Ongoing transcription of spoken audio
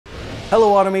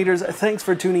Hello Automators, thanks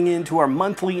for tuning in to our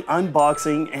monthly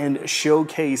unboxing and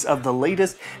showcase of the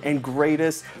latest and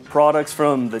greatest products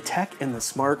from the tech and the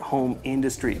smart home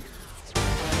industry.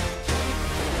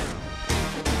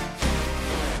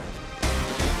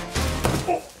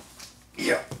 Oh,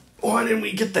 yeah, why didn't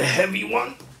we get the heavy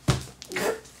one?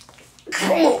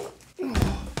 Come on.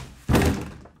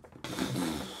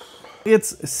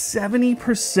 It's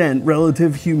 70%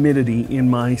 relative humidity in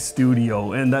my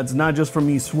studio, and that's not just from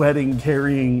me sweating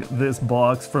carrying this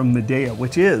box from Midea,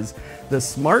 which is the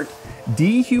Smart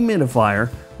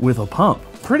Dehumidifier with a pump.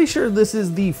 Pretty sure this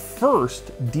is the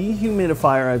first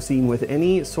dehumidifier I've seen with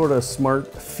any sort of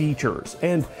smart features.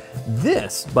 And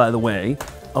this, by the way,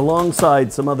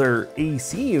 alongside some other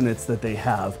AC units that they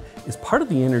have, is part of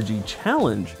the energy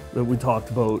challenge that we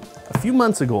talked about a few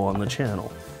months ago on the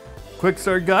channel. Quick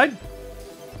start guide.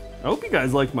 I hope you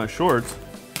guys like my shorts.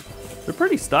 They're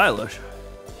pretty stylish.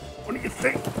 What do you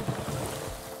think?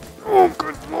 Oh,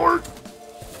 good Lord.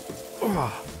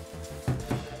 Oh.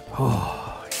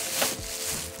 Oh.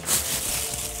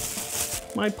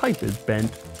 My pipe is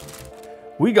bent.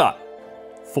 We got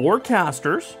 4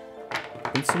 casters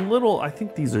and some little, I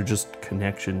think these are just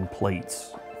connection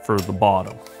plates for the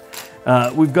bottom.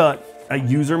 We've got a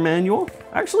user manual.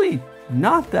 Actually,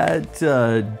 not that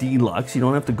deluxe. You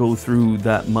don't have to go through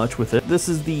that much with it. This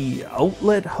is the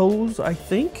outlet hose, I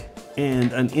think,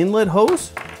 and an inlet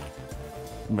hose.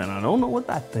 Man, I don't know what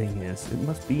that thing is. It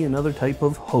must be another type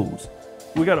of hose.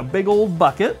 We got a big old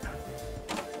bucket,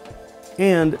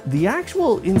 and the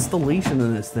actual installation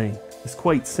of this thing is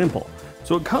quite simple.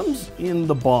 So it comes in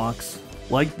the box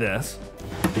like this.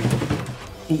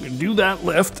 You can do that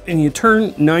lift, and you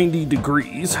turn 90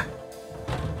 degrees.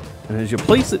 And as you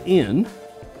place it in,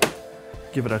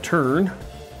 give it a turn,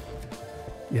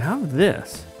 you have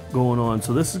this going on.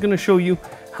 So this is going to show you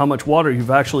how much water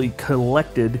you've actually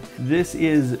collected. This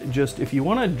is just if you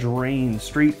want to drain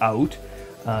straight out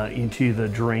into the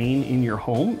drain in your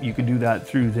home, you can do that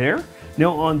through there.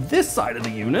 Now on this side of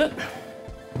the unit,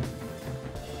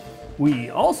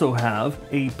 we also have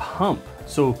a pump.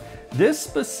 So this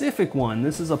specific one,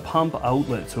 this is a pump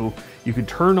outlet. So you could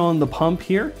turn on the pump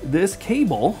here. This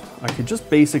cable, I could just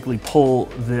basically pull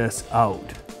this out.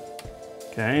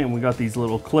 Okay, and we got these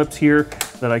little clips here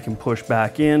that I can push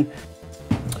back in.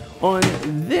 On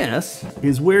this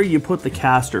is where you put the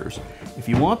casters. If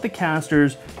you want the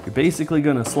casters, you're basically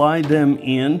gonna slide them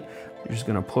in. You're just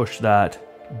gonna push that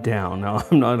down. Now,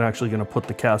 I'm not actually gonna put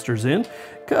the casters in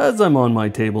because I'm on my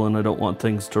table and I don't want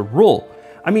things to roll.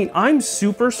 I mean, I'm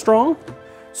super strong,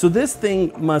 so this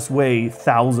thing must weigh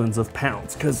thousands of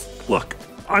pounds, because look,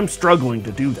 I'm struggling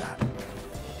to do that.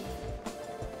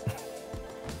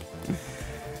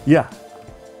 Yeah,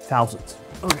 thousands.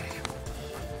 Okay.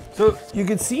 So you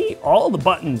can see all the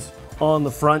buttons on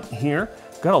the front here.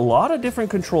 Got a lot of different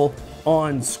control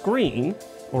on screen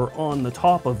or on the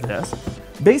top of this.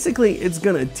 Basically, it's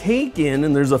gonna take in,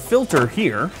 and there's a filter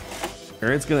here,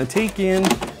 it's gonna take in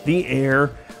the air,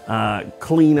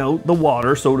 clean out the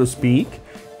water, so to speak,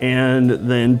 and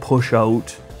then push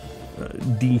out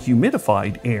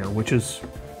dehumidified air, which is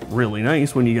really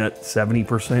nice when you get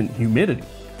 70% humidity.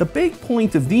 The big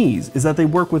point of these is that they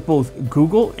work with both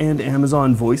Google and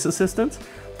Amazon voice assistants,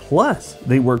 plus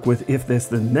they work with If This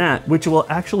Then That, which will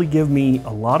actually give me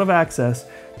a lot of access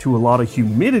to a lot of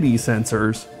humidity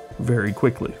sensors very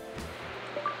quickly.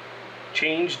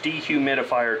 Change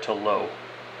dehumidifier to low.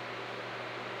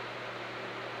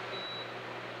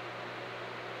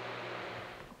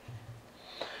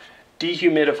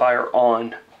 Dehumidifier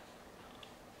on.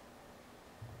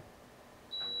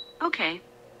 Okay.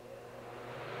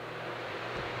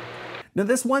 Now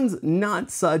this one's not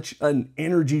such an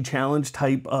energy challenge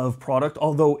type of product,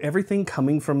 although everything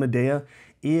coming from Midea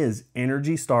is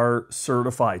Energy Star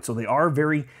certified. So they are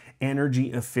very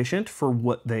energy efficient for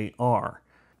what they are.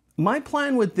 My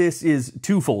plan with this is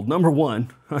twofold. Number one,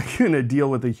 I'm gonna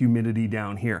deal with the humidity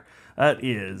down here. That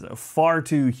is far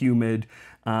too humid.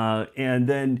 And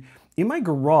then in my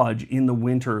garage in the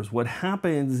winters, what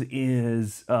happens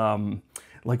is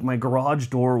like my garage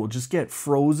door will just get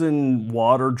frozen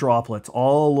water droplets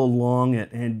all along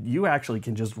it, and you actually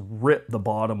can just rip the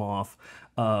bottom off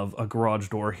of a garage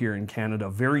door here in Canada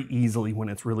very easily when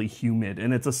it's really humid,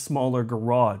 and it's a smaller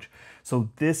garage. So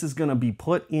this is gonna be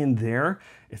put in there.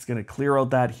 It's gonna clear out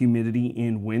that humidity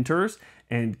in winters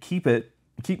and keep it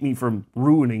keep me from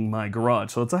ruining my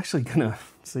garage. So it's actually gonna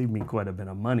save me quite a bit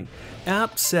of money.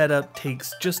 App setup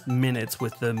takes just minutes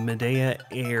with the Midea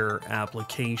Air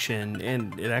application,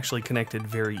 and it actually connected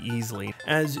very easily.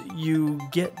 As you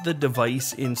get the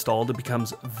device installed, it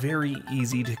becomes very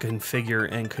easy to configure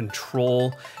and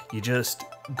control. You just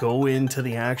go into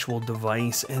the actual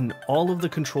device, and all of the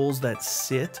controls that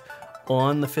sit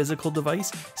on the physical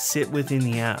device sit within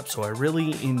the app, so I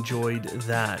really enjoyed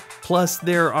that. Plus,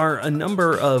 there are a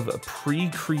number of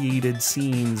pre-created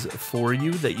scenes for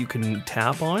you that you can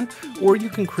tap on, or you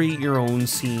can create your own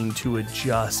scene to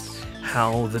adjust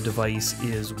how the device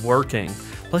is working.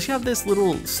 Plus, you have this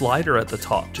little slider at the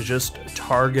top to just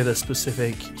target a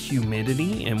specific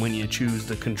humidity, and when you choose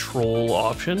the control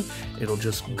option, it'll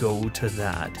just go to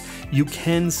that. You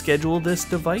can schedule this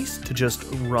device to just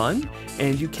run,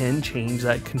 and you can change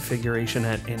that configuration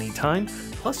at any time.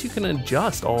 Plus, you can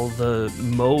adjust all the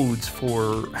modes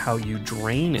for how you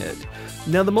drain it.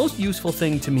 Now, the most useful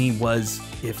thing to me was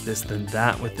if this then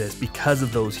that with this, because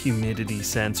of those humidity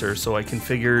sensors. So I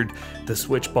configured the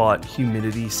SwitchBot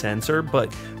humidity sensor,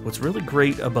 but what's really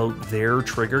great about their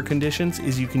trigger conditions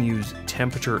is you can use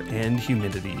temperature and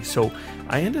humidity. So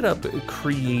I ended up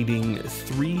creating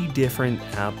 3 different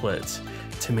applets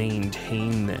to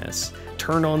maintain this.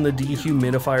 Turn on the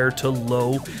dehumidifier to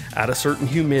low at a certain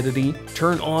humidity,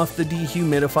 turn off the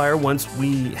dehumidifier once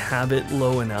we have it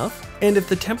low enough. And if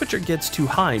the temperature gets too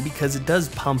high, because it does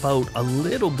pump out a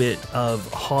little bit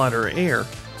of hotter air,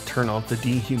 turn off the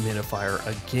dehumidifier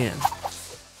again.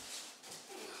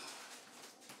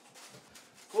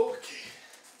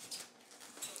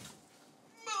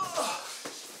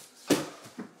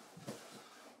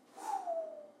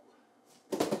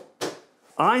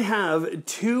 I have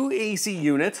 2 AC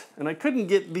units, and I couldn't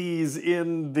get these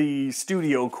in the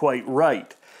studio quite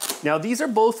right. Now, these are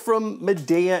both from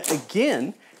Midea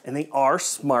again, and they are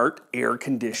smart air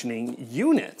conditioning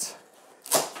units.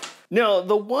 Now,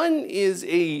 the one is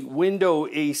a window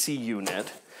AC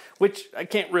unit, which I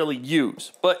can't really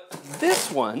use, but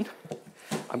this one,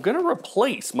 I'm gonna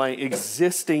replace my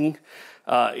existing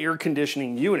air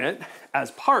conditioning unit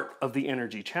as part of the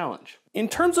energy challenge. In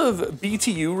terms of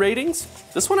BTU ratings,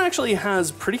 this one actually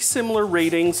has pretty similar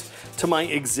ratings to my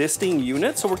existing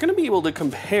unit, so we're gonna be able to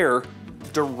compare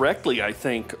directly, I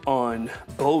think, on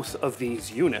both of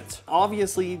these units.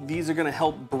 Obviously, these are gonna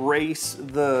help brace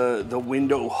the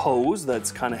window hose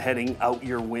that's kind of heading out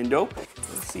your window.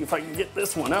 Let's see if I can get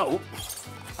this one out.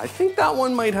 I think that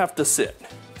one might have to sit.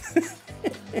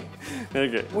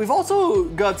 Okay. We've also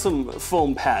got some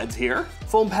foam pads here.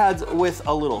 Foam pads with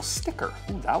a little sticker.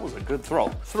 Ooh, that was a good throw.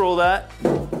 Throw that.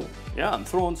 Yeah, I'm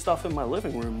throwing stuff in my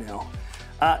living room now.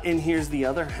 And here's the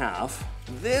other half.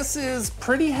 This is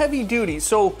pretty heavy duty.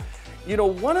 So, you know,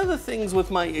 one of the things with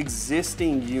my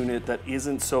existing unit that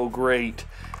isn't so great,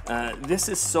 this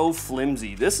is so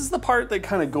flimsy. This is the part that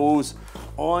kind of goes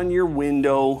on your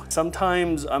window.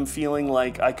 Sometimes I'm feeling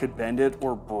like I could bend it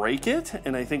or break it,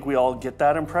 and I think we all get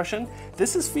that impression.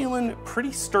 This is feeling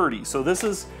pretty sturdy. So this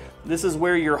is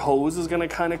where your hose is gonna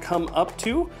kind of come up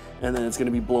to, and then it's gonna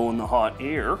be blowing the hot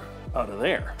air out of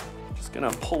there. Just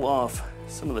gonna pull off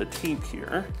some of the tape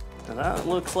here. And that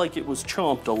looks like it was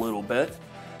chomped a little bit.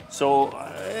 So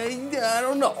I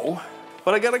don't know,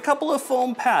 but I got a couple of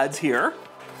foam pads here.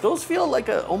 Those feel like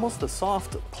almost a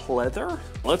soft pleather.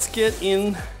 Let's get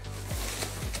in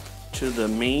to the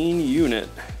main unit.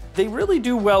 They really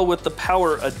do well with the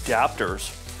power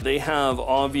adapters. They have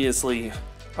obviously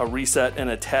a reset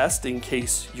and a test in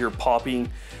case you're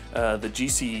popping the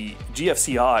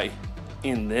GFCI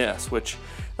in this, which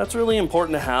that's really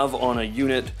important to have on a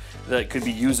unit that could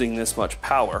be using this much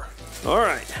power. All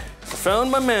right, I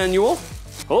found my manual.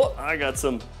 Oh, I got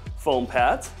some foam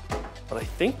pads, but I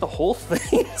think the whole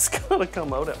thing is gonna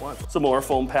come out at once. Some more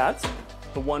foam pads,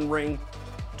 the one ring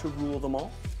to rule them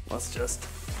all. Let's just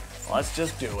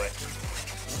do it.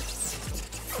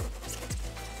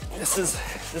 This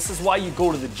is why you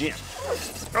go to the gym.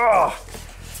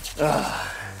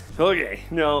 Okay,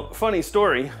 now, funny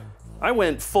story. I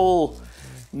went full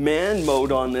man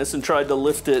mode on this and tried to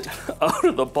lift it out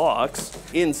of the box.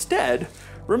 Instead,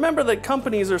 remember that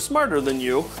companies are smarter than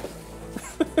you.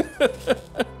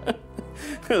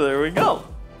 There we go.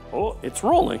 Oh, it's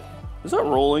rolling. Is that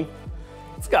rolling?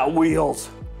 It's got wheels.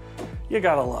 You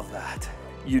gotta love that.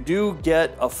 You do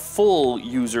get a full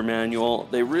user manual.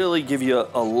 They really give you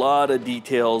a lot of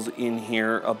details in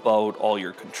here about all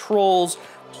your controls,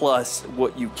 plus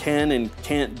what you can and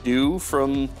can't do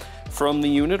from the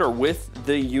unit or with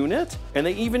the unit. And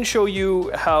they even show you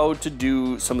how to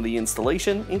do some of the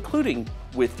installation, including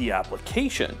with the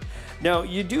application. Now,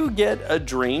 you do get a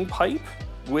drain pipe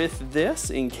with this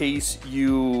in case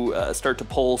you start to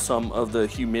pull some of the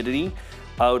humidity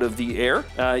out of the air.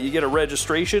 You get a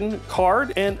registration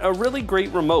card and a really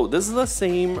great remote. This is the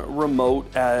same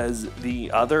remote as the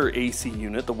other AC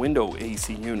unit, the window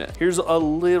AC unit. Here's a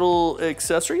little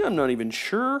accessory. I'm not even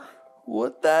sure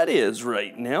what that is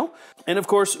right now. And of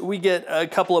course, we get a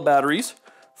couple of batteries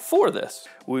for this.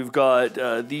 We've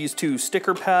got these two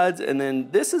sticker pads, and then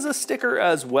this is a sticker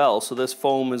as well. So this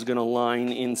foam is gonna line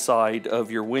inside of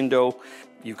your window.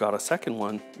 You've got a second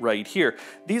one right here.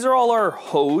 These are all our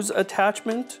hose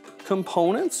attachment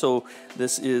components. So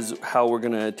this is how we're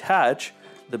gonna attach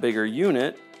the bigger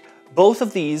unit. Both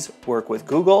of these work with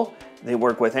Google, they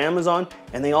work with Amazon,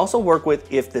 and they also work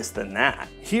with If This Then That.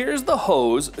 Here's the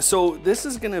hose. So this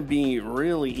is gonna be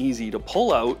really easy to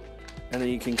pull out, and then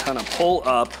you can kind of pull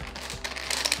up.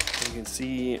 You can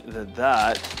see that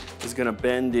that is gonna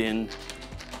bend in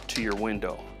to your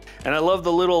window. And I love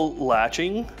the little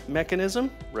latching mechanism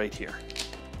right here.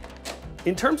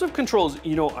 In terms of controls,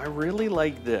 you know, I really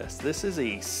like this. This is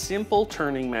a simple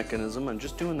turning mechanism. I'm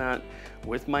just doing that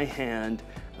with my hand.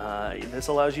 This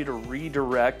allows you to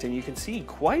redirect, and you can see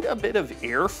quite a bit of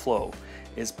airflow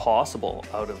is possible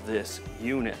out of this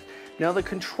unit. Now the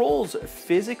controls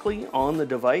physically on the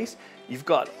device, you've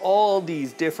got all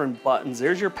these different buttons.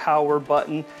 There's your power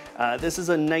button. This is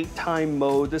a nighttime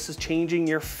mode. This is changing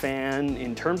your fan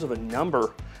in terms of a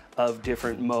number of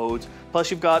different modes.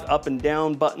 Plus you've got up and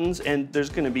down buttons, and there's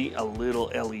gonna be a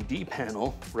little LED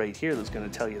panel right here that's gonna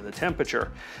tell you the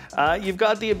temperature. You've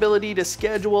got the ability to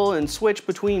schedule and switch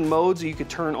between modes. You could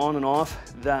turn on and off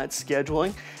that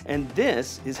scheduling. And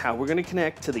this is how we're gonna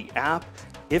connect to the app,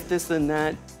 If This Then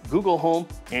That, Google Home,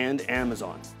 and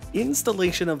Amazon.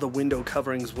 Installation of the window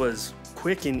coverings was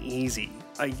quick and easy.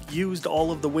 I used all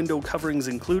of the window coverings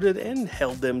included and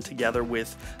held them together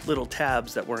with little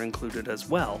tabs that were included as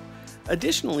well.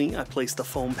 Additionally, I placed the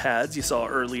foam pads you saw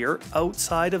earlier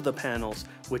outside of the panels,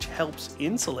 which helps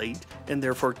insulate and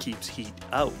therefore keeps heat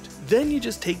out. Then you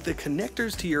just take the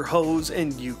connectors to your hose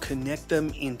and you connect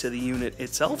them into the unit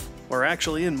itself, or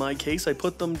actually in my case I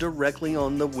put them directly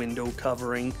on the window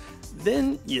covering.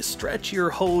 Then you stretch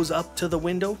your hose up to the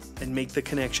window and make the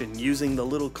connection using the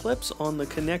little clips on the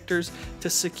connectors to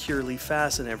securely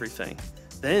fasten everything.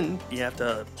 Then you have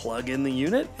to plug in the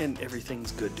unit and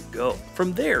everything's good to go.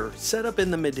 From there, setup in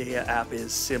the Midea app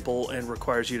is simple and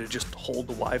requires you to just hold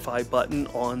the Wi-Fi button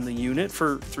on the unit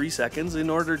for 3 seconds in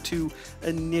order to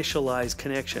initialize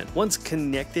connection. Once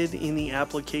connected in the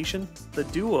application, the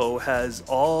Duo has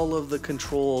all of the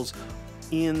controls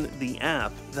in the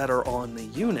app that are on the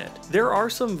unit. There are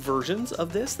some versions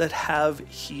of this that have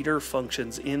heater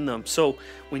functions in them. So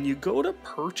when you go to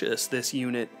purchase this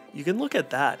unit, you can look at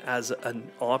that as an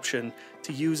option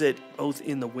to use it both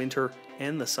in the winter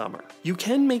and the summer. You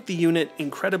can make the unit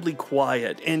incredibly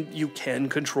quiet, and you can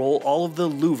control all of the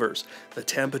louvers, the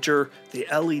temperature, the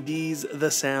LEDs,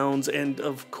 the sounds, and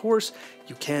of course,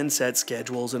 you can set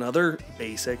schedules and other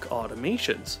basic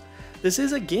automations. This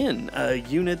is again a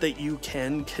unit that you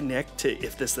can connect to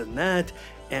If This Then That,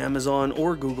 Amazon,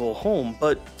 or Google Home,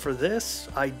 but for this,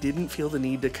 I didn't feel the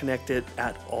need to connect it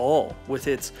at all with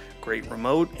its great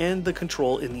remote and the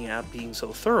control in the app being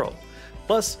so thorough.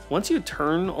 Plus, once you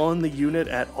turn on the unit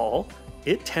at all,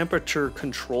 it temperature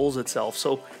controls itself,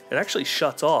 so it actually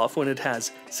shuts off when it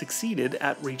has succeeded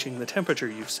at reaching the temperature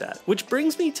you've set. Which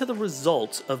brings me to the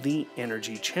results of the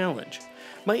energy challenge.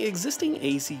 My existing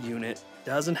AC unit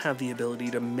doesn't have the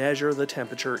ability to measure the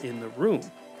temperature in the room,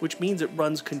 which means it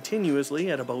runs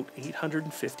continuously at about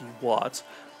 850 watts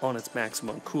on its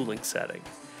maximum cooling setting.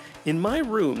 In my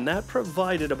room, that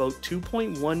provided about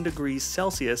 2.1 degrees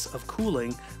Celsius of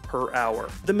cooling per hour.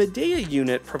 The Midea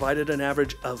unit provided an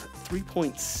average of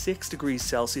 3.6 degrees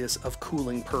Celsius of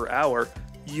cooling per hour,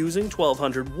 using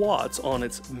 1200 watts on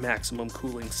its maximum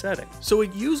cooling setting. So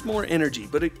it used more energy,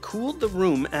 but it cooled the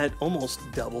room at almost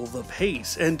double the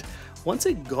pace, and once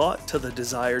it got to the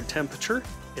desired temperature,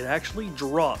 it actually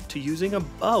dropped to using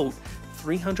about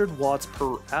 300 watts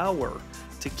per hour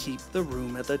to keep the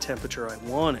room at the temperature I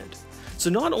wanted. So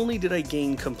not only did I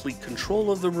gain complete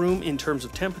control of the room in terms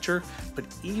of temperature, but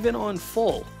even on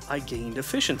full, I gained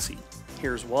efficiency.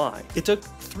 Here's why. It took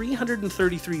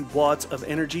 333 watts of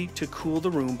energy to cool the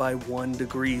room by 1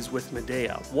 degrees with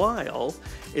Midea, while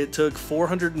it took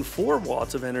 404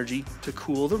 watts of energy to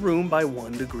cool the room by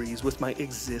 1 degrees with my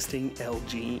existing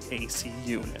LG AC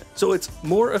unit. So it's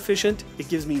more efficient, it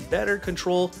gives me better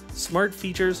control, smart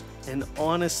features, and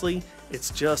honestly, it's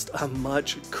just a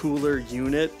much cooler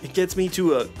unit. It gets me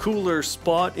to a cooler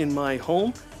spot in my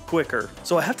home quicker.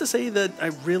 So I have to say that I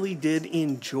really did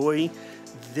enjoy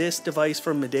this device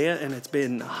from Midea, and it's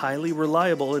been highly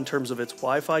reliable in terms of its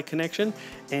Wi-Fi connection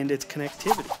and its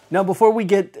connectivity. Now, before we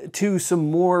get to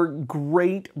some more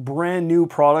great brand new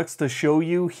products to show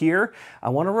you here, I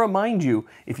want to remind you,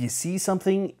 if you see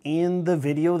something in the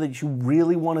video that you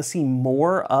really want to see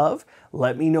more of,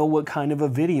 let me know what kind of a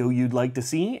video you'd like to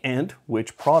see and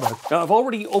which product. Now, I've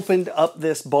already opened up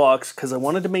this box because I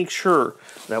wanted to make sure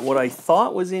that what I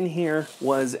thought was in here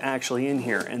was actually in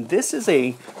here. And this is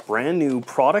a brand new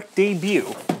product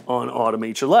debut on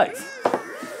Automate Your Life.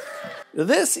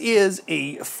 This is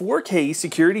a 4K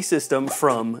security system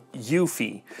from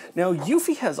Eufy. Now,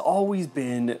 Eufy has always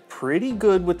been pretty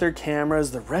good with their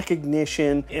cameras, the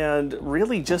recognition, and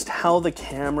really just how the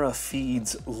camera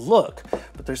feeds look.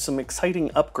 But there's some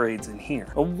exciting upgrades in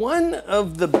here. One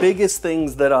of the biggest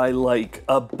things that I like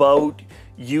about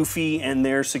Eufy and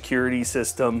their security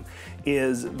system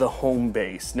is the home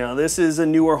base. Now, this is a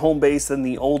newer home base than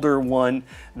the older one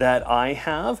that I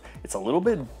have. It's a little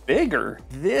bit bigger.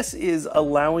 This is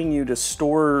allowing you to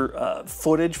store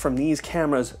footage from these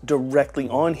cameras directly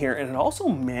on here, and it also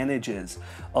manages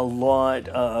a lot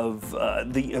of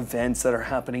the events that are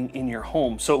happening in your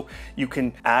home. So you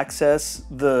can access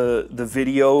the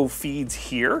video feeds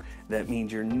here. That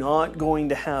means you're not going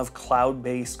to have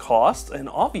cloud-based costs, and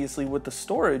obviously with the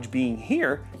storage being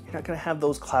here, you're not going to have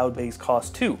those cloud-based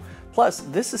costs too. Plus,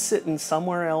 this is sitting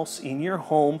somewhere else in your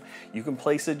home. You can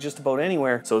place it just about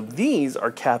anywhere. So these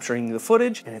are capturing the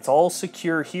footage, and it's all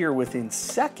secure here within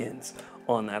seconds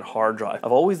on that hard drive.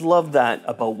 I've always loved that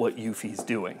about what Eufy's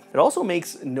doing. It also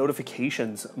makes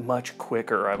notifications much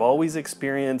quicker. I've always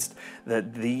experienced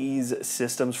that these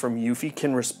systems from Eufy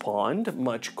can respond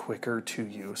much quicker to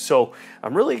you. So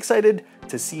I'm really excited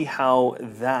to see how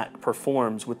that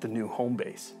performs with the new home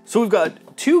base. So we've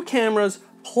got 2 cameras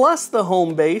plus the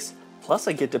home base, plus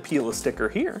I get to peel a sticker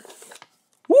here.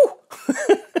 Woo!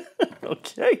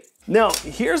 Okay. Now,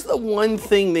 here's the one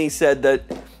thing they said that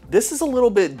this is a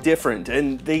little bit different,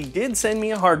 and they did send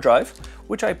me a hard drive,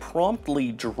 which I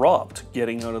promptly dropped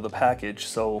getting out of the package,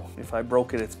 so if I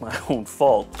broke it, it's my own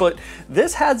fault. But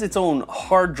this has its own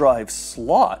hard drive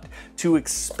slot to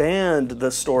expand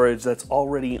the storage that's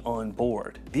already on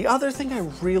board. The other thing I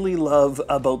really love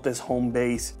about this home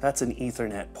base, that's an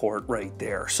Ethernet port right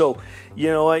there. So, you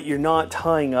know what, you're not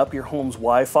tying up your home's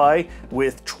Wi-Fi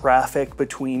with traffic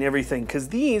between everything, because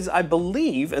these, I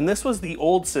believe, and this was the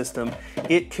old system,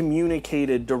 it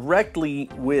communicated directly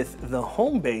with the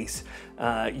home base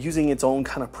using its own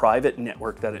kind of private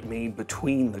network that it made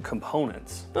between the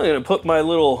components. I'm gonna put my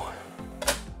little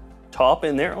top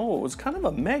in there. Oh, it was kind of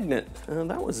a magnet.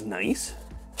 That was nice.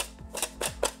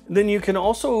 Then you can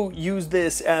also use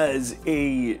this as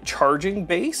a charging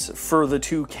base for the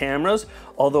 2 cameras,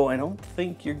 although I don't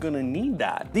think you're gonna need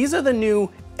that. These are the new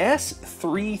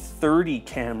S330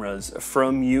 cameras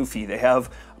from Eufy. They have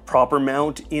a proper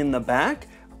mount in the back,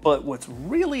 but what's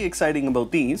really exciting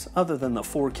about these, other than the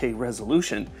 4K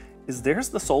resolution, is there's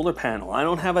the solar panel. I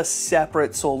don't have a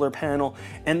separate solar panel,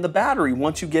 and the battery,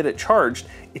 once you get it charged,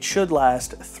 it should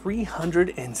last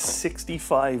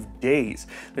 365 days.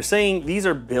 They're saying these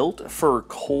are built for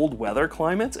cold weather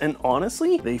climates, and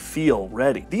honestly, they feel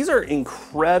ready. These are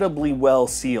incredibly well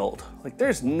sealed. Like,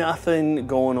 there's nothing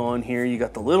going on here. You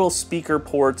got the little speaker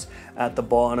ports at the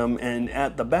bottom, and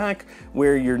at the back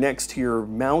where you're next to your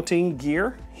mounting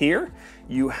gear here,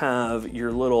 you have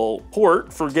your little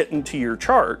port for getting to your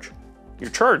charger.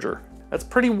 That's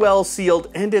pretty well sealed,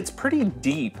 and it's pretty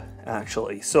deep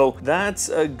actually. So that's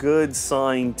a good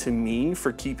sign to me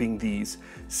for keeping these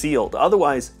sealed.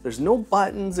 Otherwise, there's no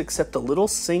buttons except a little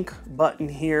sync button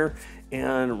here,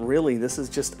 and really this is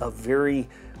just a very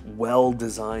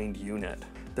well-designed unit.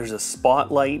 There's a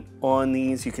spotlight on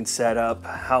these. You can set up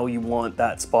how you want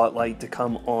that spotlight to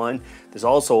come on. There's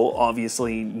also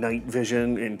obviously night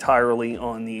vision entirely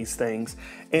on these things.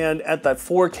 And at that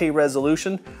 4K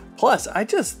resolution, plus I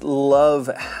just love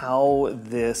how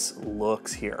this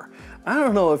looks here. I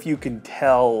don't know if you can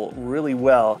tell really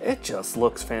well. It just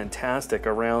looks fantastic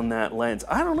around that lens.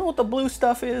 I don't know what the blue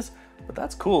stuff is, but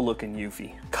that's cool looking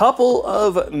Eufy. Couple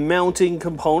of mounting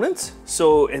components.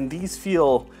 So, and these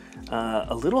feel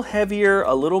a little heavier,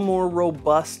 a little more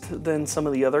robust than some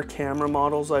of the other camera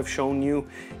models I've shown you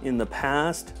in the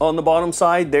past. On the bottom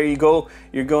side, there you go.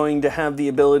 You're going to have the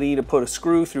ability to put a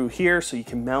screw through here so you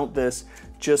can mount this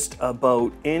just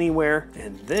about anywhere.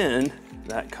 And then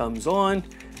that comes on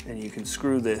and you can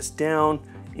screw this down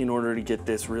in order to get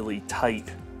this really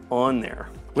tight on there.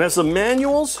 We have some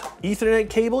manuals, Ethernet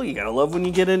cable. You gotta love when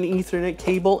you get an Ethernet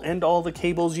cable and all the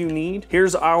cables you need.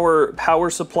 Here's our power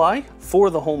supply for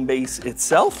the home base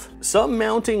itself. Some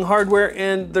mounting hardware,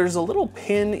 and there's a little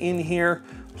pin in here,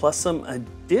 plus some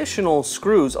additional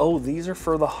screws. Oh, these are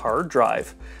for the hard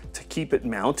drive to keep it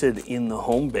mounted in the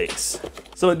home base.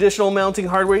 Some additional mounting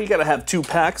hardware. You gotta have 2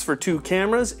 packs for 2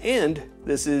 cameras, and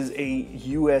this is a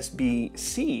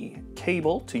USB-C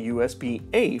cable to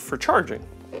USB-A for charging.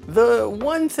 The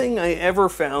one thing I ever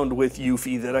found with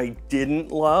Eufy that I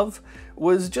didn't love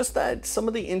was just that some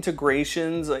of the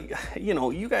integrations, like, you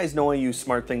know, you guys know I use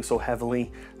SmartThings so heavily.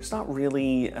 There's not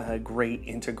really great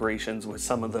integrations with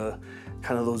some of the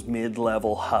kind of those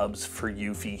mid-level hubs for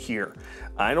Eufy here.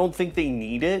 I don't think they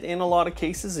need it in a lot of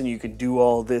cases, and you can do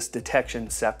all this detection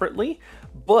separately.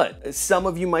 But some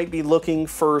of you might be looking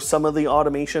for some of the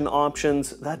automation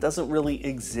options. That doesn't really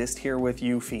exist here with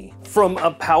Eufy. From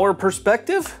a power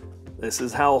perspective, this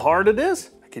is how hard it is.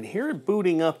 I can hear it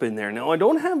booting up in there. Now, I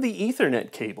don't have the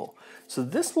Ethernet cable, so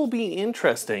this will be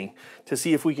interesting to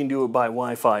see if we can do it by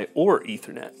Wi-Fi or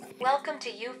Ethernet. Welcome to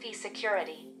Eufy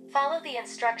Security. Follow the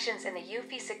instructions in the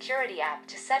Eufy Security app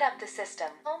to set up the system.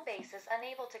 Home base is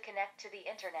unable to connect to the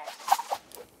internet.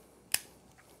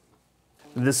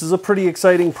 This is a pretty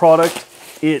exciting product.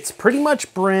 It's pretty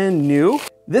much brand new.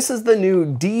 This is the new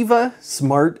Diva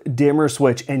Smart Dimmer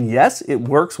Switch, and yes, it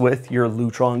works with your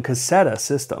Lutron Caseta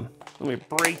system. Let me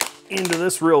break into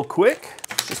this real quick.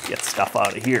 Just get stuff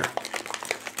out of here.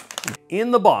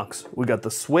 In the box, we got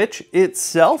the switch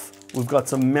itself. We've got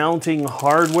some mounting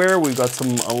hardware. We've got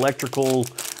some electrical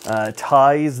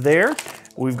ties there.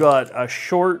 We've got a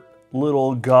short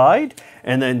little guide,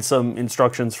 and then some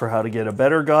instructions for how to get a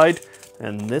better guide.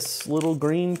 And this little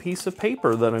green piece of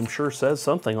paper that I'm sure says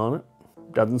something on it.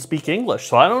 Doesn't speak English,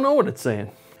 so I don't know what it's saying.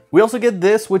 We also get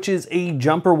this, which is a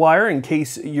jumper wire in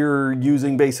case you're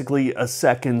using basically a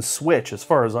second switch, as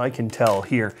far as I can tell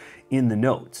here in the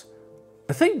notes.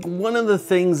 I think one of the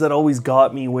things that always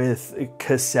got me with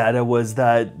Caseta was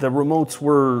that the remotes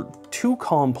were too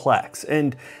complex,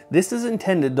 and this is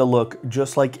intended to look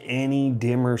just like any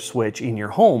dimmer switch in your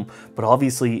home, but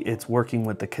obviously it's working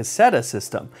with the Caseta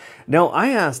system. Now,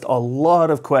 I asked a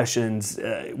lot of questions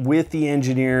with the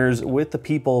engineers, with the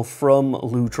people from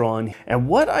Lutron, and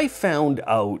what I found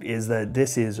out is that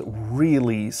this is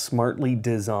really smartly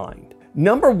designed.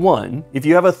 Number one, if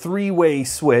you have a 3-way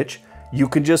switch, you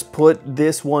can just put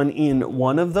this one in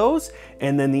one of those,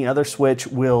 and then the other switch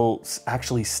will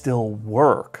actually still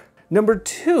work. Number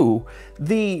two,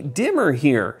 the dimmer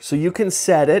here, so you can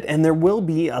set it and there will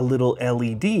be a little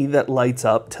LED that lights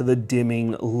up to the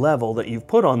dimming level that you've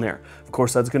put on there. Of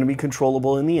course, that's going to be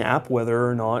controllable in the app whether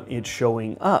or not it's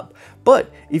showing up. But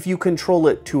if you control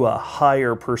it to a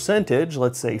higher percentage,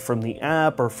 let's say from the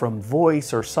app or from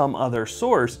voice or some other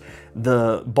source,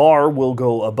 the bar will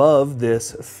go above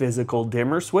this physical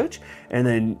dimmer switch, and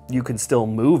then you can still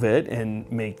move it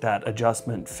and make that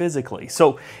adjustment physically.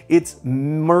 So it's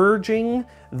merging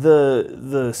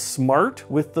the smart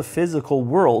with the physical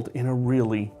world in a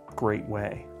really great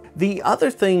way. The other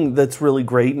thing that's really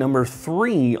great, number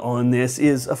 3 on this,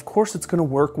 is of course it's going to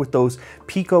work with those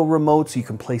Pico remotes. You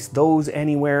can place those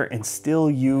anywhere and still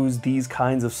use these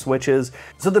kinds of switches.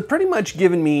 So they're pretty much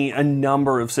given me a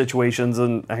number of situations,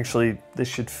 and actually this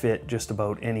should fit just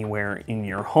about anywhere in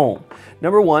your home.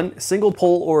 Number 1, single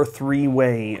pole or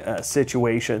 3-way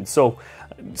situation. So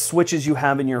switches you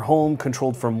have in your home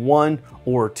controlled from 1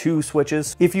 or 2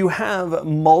 switches. If you have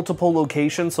multiple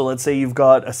locations, so let's say you've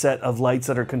got a set of lights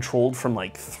that are controlled from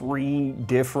like 3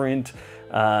 different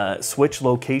switch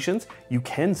locations, you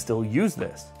can still use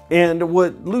this. And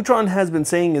what Lutron has been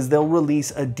saying is they'll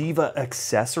release a Diva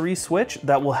accessory switch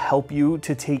that will help you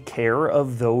to take care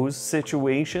of those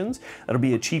situations. That'll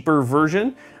be a cheaper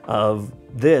version of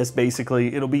this.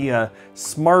 Basically, it'll be a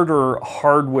smarter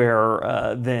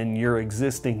hardware than your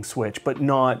existing switch, but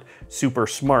not super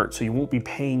smart, so you won't be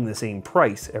paying the same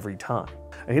price every time.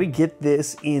 I'm gonna get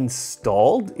this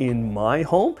installed in my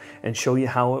home and show you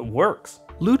how it works.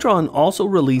 Lutron also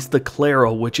released the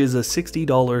Claro, which is a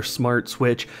 $60 smart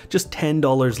switch, just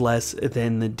 $10 less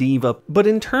than the Diva. But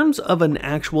in terms of an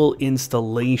actual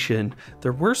installation,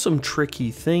 there were some tricky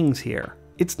things here.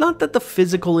 It's not that the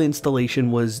physical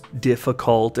installation was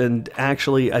difficult, and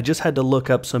actually I just had to look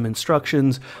up some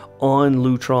instructions on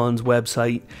Lutron's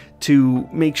website to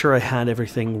make sure I had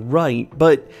everything right.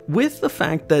 But with the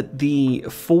fact that the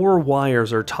 4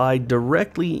 wires are tied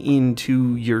directly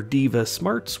into your Diva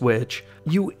smart switch,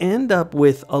 you end up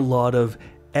with a lot of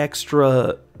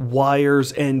extra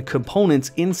wires and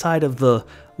components inside of the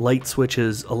light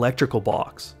switch's electrical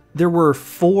box. There were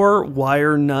 4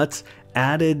 wire nuts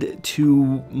added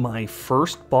to my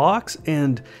first box,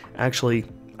 and actually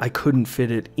I couldn't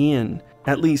fit it in.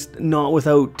 At least not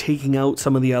without taking out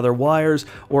some of the other wires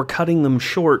or cutting them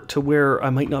short to where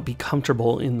I might not be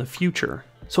comfortable in the future.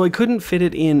 So I couldn't fit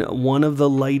it in one of the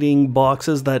lighting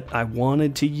boxes that I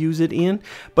wanted to use it in,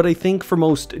 but I think for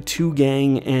most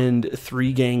 2-gang and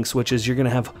 3-gang switches, you're gonna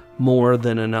have more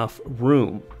than enough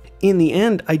room. In the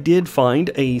end, I did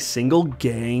find a single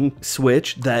gang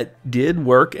switch that did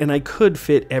work, and I could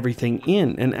fit everything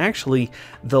in. And actually,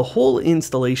 the whole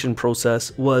installation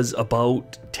process was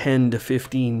about 10 to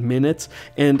 15 minutes,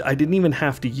 and I didn't even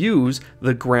have to use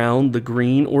the ground, the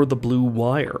green, or the blue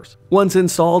wires. Once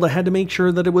installed, I had to make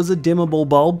sure that it was a dimmable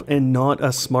bulb and not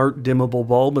a smart dimmable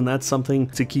bulb, and that's something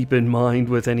to keep in mind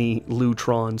with any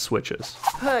Lutron switches.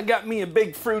 I got me a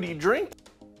big fruity drink.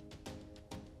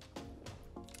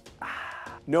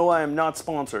 No, I am not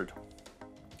sponsored.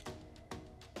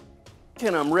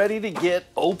 And I'm ready to get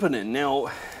opening.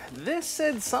 Now, this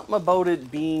said something about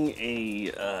it being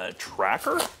a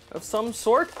tracker of some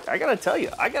sort. I gotta tell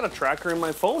you, I got a tracker in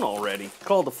my phone already,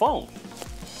 called the phone.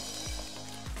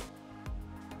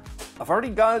 I've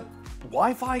already got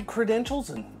Wi-Fi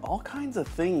credentials and all kinds of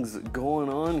things going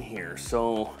on here.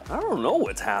 So I don't know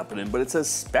what's happening, but it says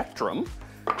Spectrum.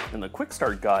 And the quick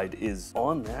start guide is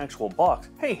on the actual box.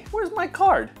 Hey, where's my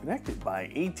card? Connected by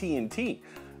AT&T.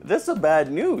 This is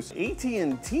bad news.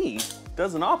 AT&T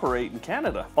doesn't operate in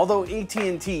Canada. Although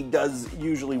AT&T does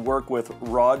usually work with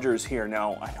Rogers here.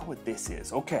 Now, I know what this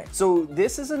is. Okay, so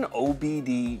this is an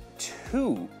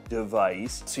OBD2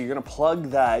 device. So you're gonna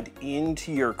plug that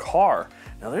into your car.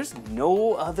 Now there's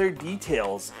no other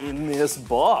details in this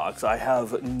box. I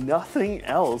have nothing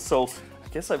else. So I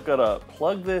guess I've gotta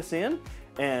plug this in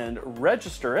and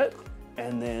register it,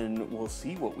 and then we'll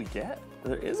see what we get.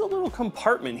 There is a little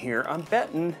compartment here. I'm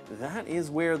betting that is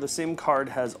where the SIM card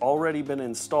has already been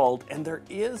installed, and there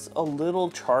is a little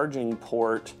charging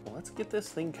port. Let's get this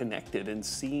thing connected and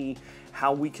see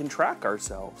how we can track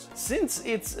ourselves. Since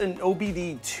it's an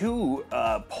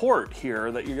OBD2 port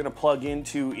here that you're gonna plug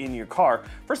into in your car,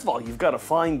 first of all, you've gotta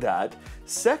find that.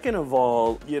 Second of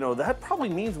all, you know, that probably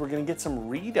means we're gonna get some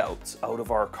readouts out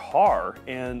of our car.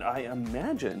 And I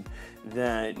imagine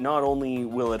that not only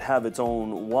will it have its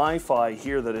own Wi-Fi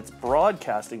here that it's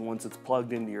broadcasting once it's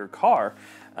plugged into your car,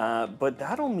 but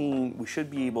that'll mean we should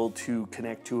be able to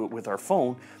connect to it with our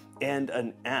phone and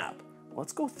an app.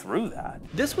 Let's go through that.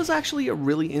 This was actually a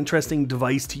really interesting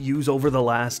device to use over the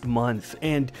last month,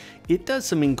 and it does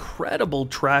some incredible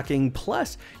tracking,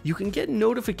 plus you can get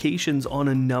notifications on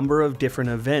a number of different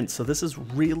events. So this is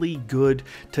really good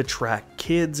to track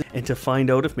kids and to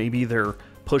find out if maybe they're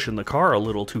pushing the car a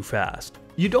little too fast.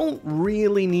 You don't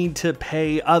really need to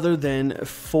pay other than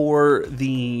for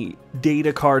the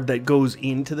data card that goes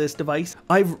into this device.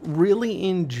 I've really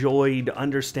enjoyed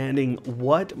understanding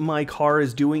what my car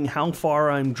is doing, how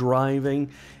far I'm driving,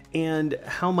 and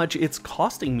how much it's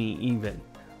costing me even.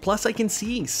 Plus I can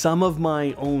see some of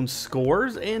my own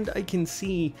scores, and I can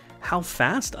see how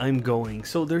fast I'm going.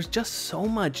 So there's just so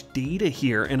much data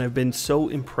here, and I've been so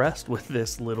impressed with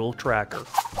this little tracker.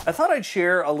 I thought I'd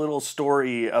share a little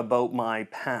story about my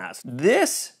past.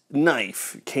 This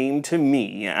knife came to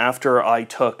me after I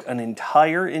took an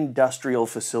entire industrial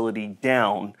facility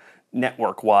down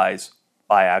network-wise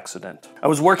by accident. I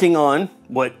was working on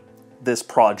what this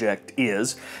project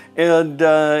is, and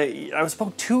I was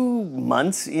about 2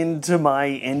 months into my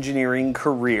engineering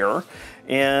career,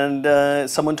 and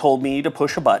someone told me to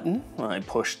push a button. I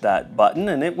pushed that button,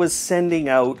 and it was sending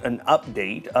out an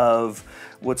update of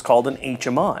what's called an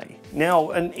HMI.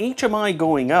 Now, an HMI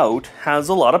going out has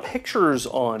a lot of pictures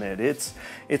on it.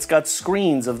 It's got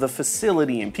screens of the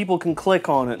facility, and people can click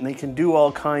on it, and they can do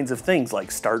all kinds of things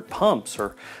like start pumps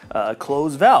or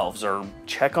close valves or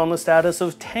check on the status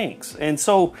of tanks. And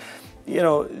so, you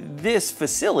know, this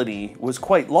facility was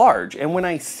quite large, and when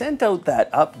I sent out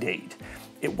that update,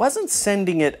 it wasn't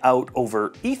sending it out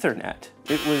over Ethernet.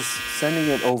 It was sending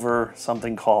it over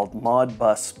something called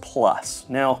Modbus Plus.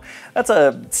 Now, that's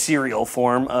a serial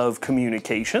form of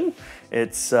communication.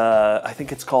 It's, I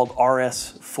think it's called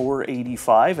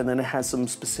RS-485, and then it has some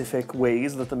specific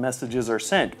ways that the messages are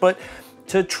sent. But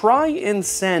to try and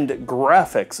send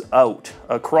graphics out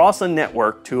across a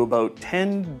network to about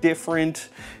 10 different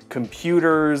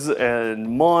computers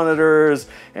and monitors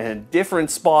and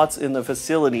different spots in the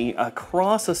facility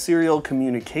across a serial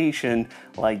communication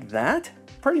like that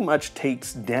pretty much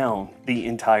takes down the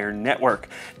entire network.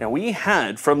 Now we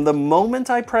had, from the moment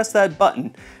I pressed that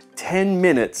button, 10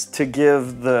 minutes to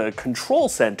give the control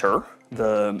center,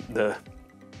 the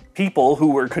people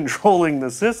who were controlling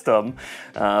the system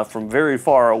from very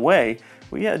far away,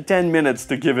 We had 10 minutes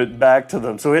to give it back to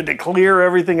them. So we had to clear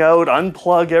everything out,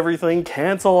 unplug everything,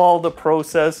 cancel all the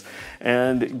process,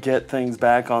 and get things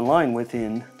back online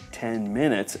within 10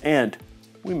 minutes. And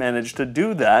we managed to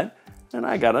do that, and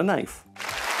I got a knife.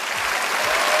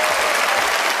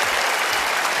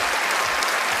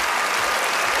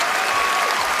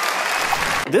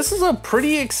 This is a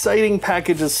pretty exciting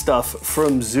package of stuff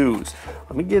from Zooz.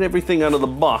 Let me get everything out of the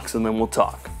box and then we'll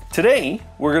talk. Today,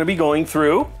 we're gonna be going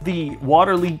through the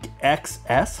water leak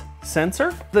XS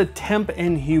sensor, the temp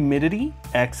and humidity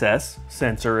XS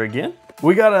sensor again.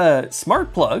 We got a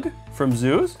smart plug from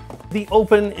Zooz, the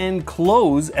open and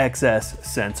close XS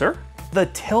sensor, the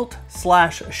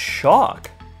tilt/shock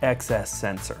XS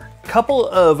sensor, a couple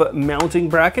of mounting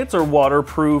brackets or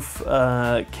waterproof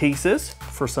cases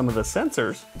for some of the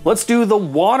sensors. Let's do the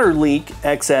water leak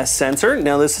XS sensor.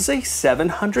 Now this is a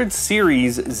 700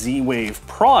 series Z-Wave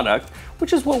product,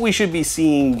 which is what we should be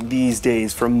seeing these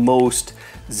days from most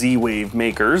Z-Wave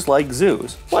makers like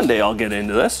Zooz. One day I'll get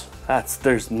into this.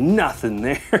 There's nothing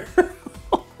there.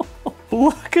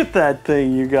 Look at that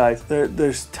thing, you guys.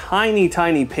 There's tiny,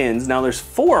 tiny pins. Now there's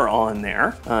 4 on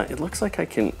there. It looks like I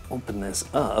can open this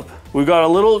up. We've got a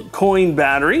little coin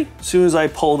battery. As soon as I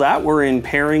pull that, we're in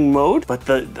pairing mode. But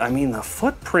the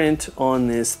footprint on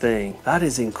this thing, that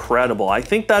is incredible. I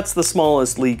think that's the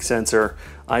smallest leak sensor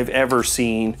I've ever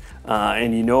seen.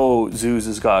 And you know Zooz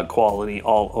has got quality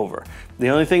all over. The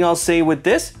only thing I'll say with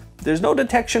this, there's no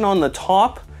detection on the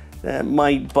top. That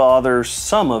might bother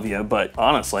some of you, but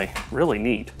honestly, really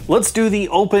neat. Let's do the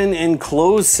open and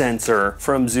close sensor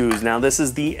from Zooz. Now this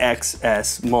is the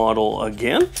XS model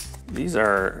again. These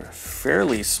are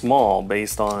fairly small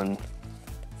based on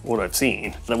what I've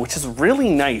seen, which is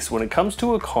really nice. When it comes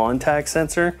to a contact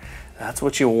sensor, that's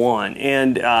what you want.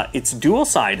 And it's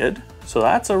dual-sided, so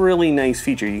that's a really nice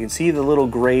feature. You can see the little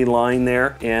gray line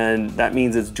there, and that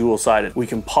means it's dual-sided. We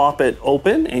can pop it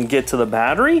open and get to the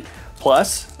battery.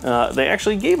 Plus, they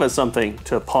actually gave us something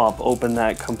to pop open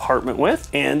that compartment with,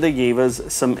 and they gave us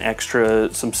some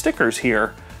stickers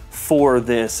here for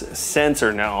this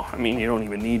sensor. Now, I mean, you don't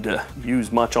even need to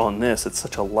use much on this. It's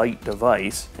such a light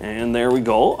device. And there we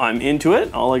go, I'm into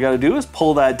it. All I gotta do is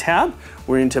pull that tab.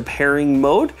 We're into pairing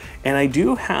mode, and I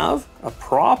do have a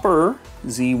proper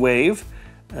Z-Wave,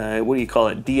 what do you call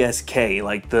it, DSK,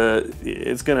 like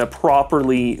it's gonna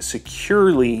properly,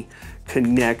 securely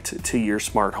connect to your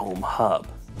smart home hub.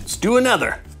 Let's do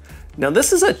another. Now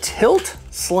this is a tilt/shock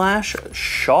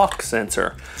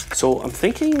sensor. So I'm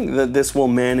thinking that this will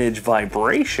manage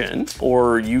vibration,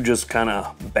 or you just kind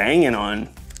of banging on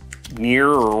near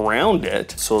or around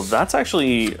it. So that's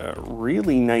actually a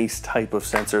really nice type of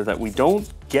sensor that we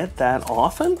don't get that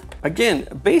often. Again,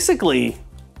 basically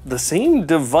the same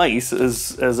device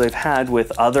as I've had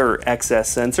with other XS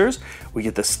sensors. We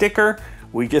get the sticker,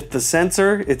 we get the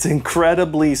sensor. It's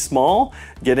incredibly small.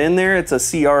 Get in there, it's a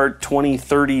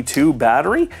CR2032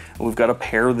 battery. We've got to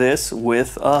pair this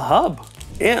with a hub.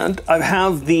 And I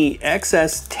have the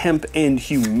XS temp and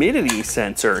humidity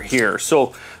sensor here.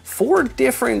 So 4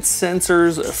 different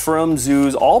sensors from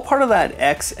Zooz, all part of that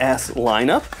XS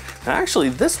lineup. Actually,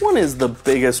 this one is the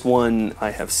biggest one I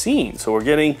have seen. So we're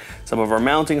getting some of our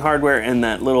mounting hardware and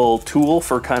that little tool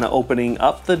for kind of opening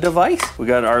up the device. We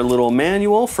got our little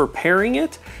manual for pairing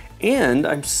it. And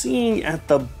I'm seeing at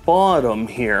the bottom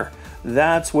here,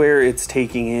 that's where it's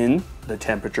taking in the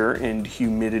temperature and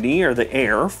humidity, or the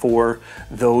air, for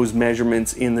those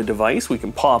measurements in the device. We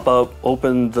can pop up,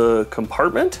 open the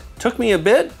compartment. Took me a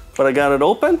bit, but I got it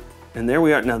open. And there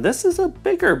we are. Now this is a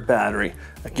bigger battery.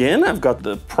 Again, I've got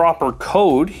the proper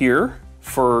code here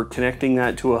for connecting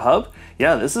that to a hub.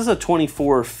 Yeah, this is a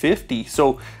 2450.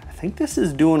 So I think this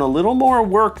is doing a little more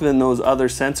work than those other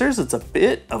sensors. It's a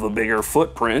bit of a bigger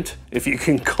footprint, if you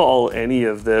can call any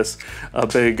of this a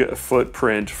big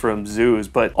footprint from Zooz.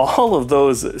 But all of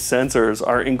those sensors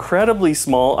are incredibly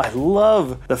small. I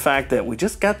love the fact that we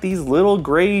just got these little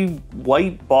gray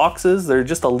white boxes. They're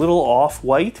just a little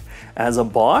off-white as a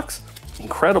box.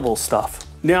 Incredible stuff.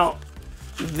 Now,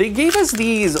 they gave us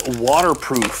these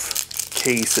waterproof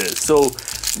cases. So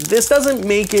this doesn't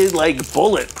make it like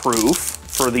bulletproof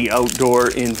for the outdoor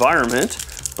environment,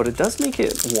 but it does make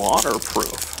it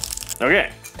waterproof.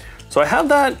 Okay, so I have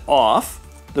that off.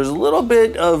 There's a little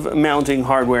bit of mounting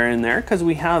hardware in there because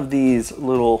we have these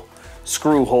little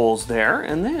screw holes there,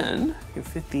 and then you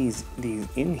fit these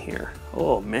in here.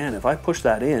 Oh man, if I push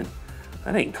that in,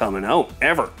 that ain't coming out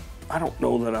ever. I don't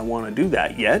know that I want to do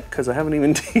that yet because I haven't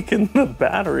even taken the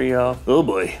battery off. Oh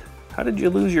boy, how did you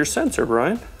lose your sensor,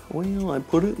 Brian? Well, I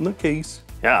put it in the case.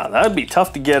 Yeah, that'd be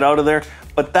tough to get out of there,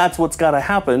 but that's what's got to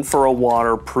happen for a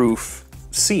waterproof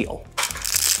seal.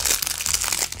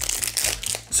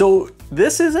 So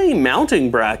this is a mounting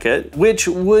bracket, which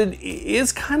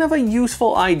is kind of a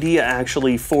useful idea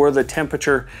actually for the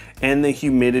temperature and the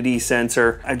humidity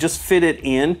sensor. I just fit it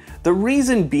in. The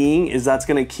reason being is that's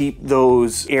gonna keep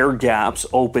those air gaps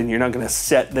open. You're not gonna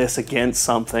set this against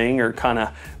something or kind of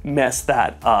mess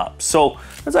that up. So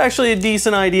that's actually a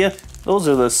decent idea. Those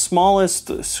are the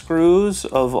smallest screws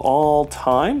of all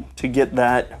time to get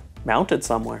that mounted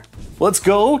somewhere. Let's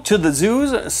go to the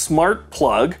Zooz Smart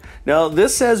Plug. Now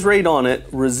this says right on it,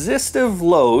 resistive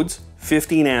loads,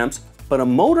 15 amps, but a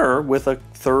motor with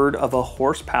 1/3 of a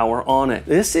horsepower on it.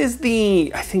 This is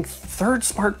the, I think, 3rd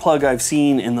smart plug I've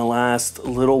seen in the last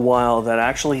little while that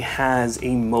actually has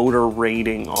a motor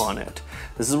rating on it.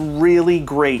 This is really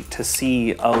great to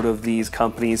see out of these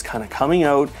companies kind of coming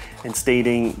out and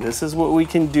stating, this is what we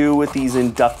can do with these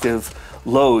inductive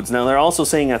loads. Now they're also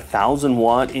saying 1,000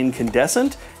 watt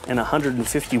incandescent and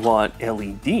 150 watt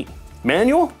LED.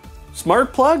 Manual,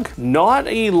 smart plug, not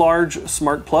a large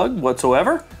smart plug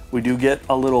whatsoever. We do get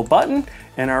a little button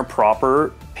and our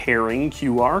proper pairing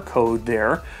QR code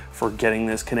there for getting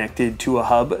this connected to a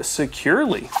hub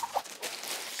securely.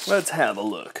 Let's have a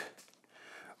look.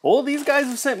 Well, these guys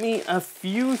have sent me a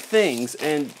few things,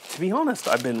 and to be honest,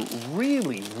 I've been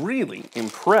really, really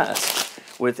impressed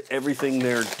with everything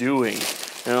they're doing.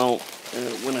 Now,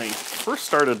 when I first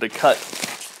started to cut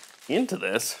into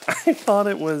this, I thought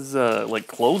it was like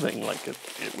clothing, like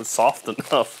it was soft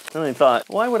enough. And I thought,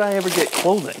 why would I ever get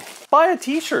clothing? Buy a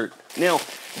t-shirt. Now,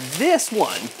 this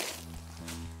one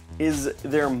is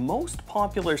their most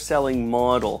popular selling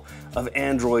model of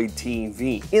Android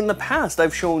TV. In the past,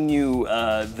 I've shown you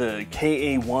the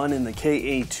KA1 and the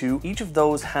KA2. Each of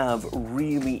those have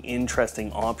really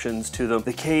interesting options to them.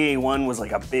 The KA1 was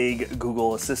like a big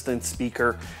Google Assistant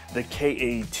speaker. The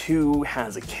KA2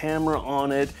 has a camera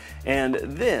on it. And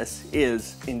this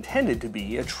is intended to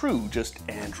be a true just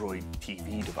Android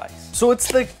TV device. So it's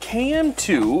the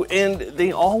KM2, and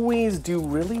they always do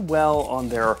really well on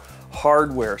their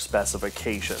hardware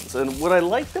specifications. And what I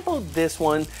liked about this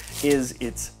one is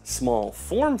its small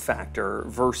form factor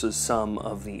versus some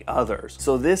of the others.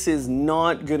 So this is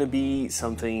not going to be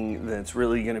something that's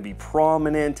really going to be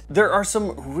prominent. There are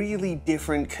some really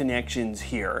different connections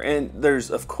here, and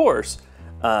there's of course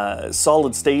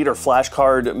solid state or flash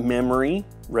card memory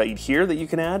right here that you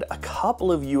can add, a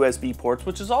couple of USB ports,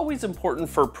 which is always important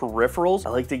for peripherals. I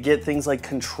like to get things like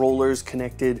controllers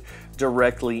connected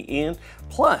directly in.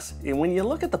 Plus, when you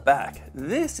look at the back,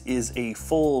 this is a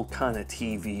full kind of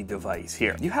TV device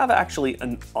here. You have actually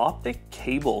an optic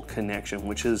cable connection,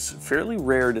 which is fairly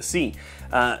rare to see.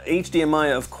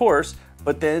 HDMI, of course,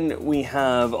 but then we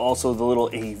have also the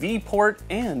little AV port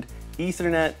and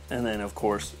Ethernet, and then of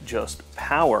course just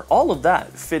power. All of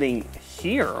that fitting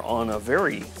here on a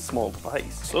very small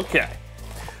device. Okay,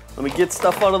 let me get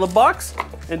stuff out of the box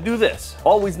and do this.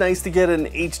 Always nice to get an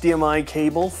HDMI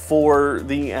cable for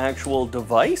the actual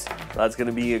device. That's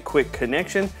gonna be a quick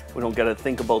connection. We don't gotta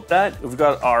think about that. We've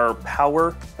got our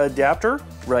power adapter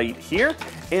right here.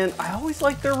 And I always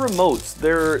like their remotes.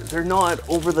 They're not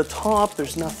over the top.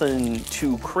 There's nothing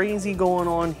too crazy going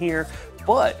on here,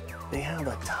 but they have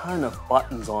a ton of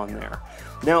buttons on there.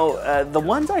 Now, the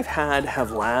ones I've had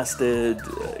have lasted,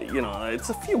 you know, it's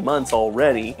a few months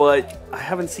already, but I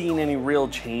haven't seen any real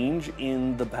change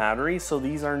in the battery. So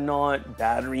these are not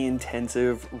battery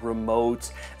intensive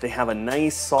remotes. They have a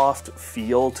nice soft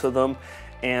feel to them.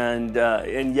 And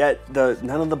yet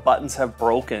none of the buttons have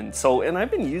broken. So, and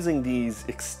I've been using these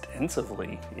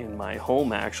extensively in my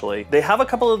home actually. They have a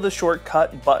couple of the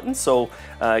shortcut buttons. So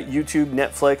YouTube,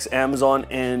 Netflix, Amazon,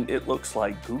 and it looks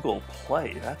like Google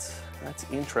Play. That's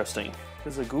interesting.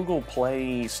 Is a Google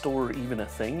Play store even a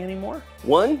thing anymore?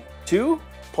 1, 2,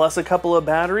 plus a couple of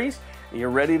batteries. You're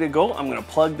ready to go. I'm gonna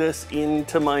plug this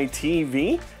into my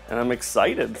TV and I'm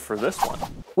excited for this one.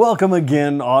 Welcome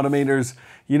again, Automators.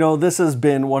 You know, this has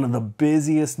been one of the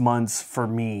busiest months for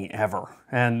me ever.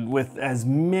 And with as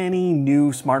many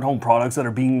new smart home products that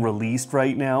are being released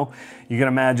right now, you can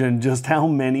imagine just how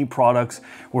many products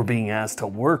we're being asked to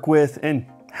work with and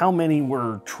how many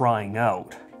we're trying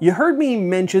out. You heard me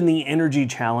mention the energy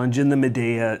challenge in the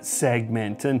Midea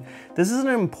segment, and this is an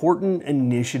important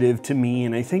initiative to me,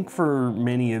 and I think for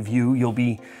many of you, you'll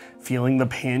be feeling the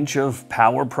pinch of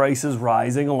power prices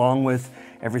rising along with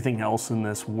everything else in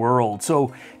this world.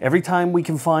 So every time we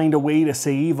can find a way to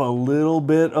save a little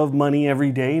bit of money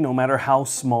every day, no matter how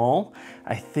small,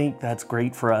 I think that's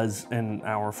great for us and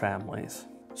our families.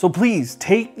 So please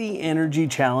take the energy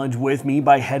challenge with me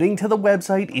by heading to the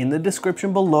website in the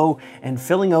description below and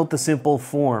filling out the simple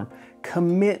form.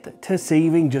 Commit to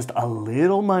saving just a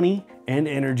little money and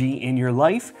energy in your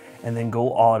life, and then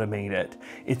go automate it.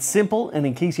 It's simple, and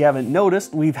in case you haven't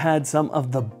noticed, we've had some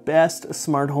of the best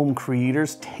smart home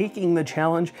creators taking the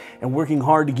challenge and working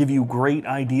hard to give you great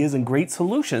ideas and great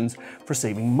solutions for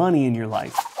saving money in your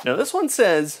life. Now this one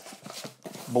says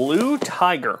Blue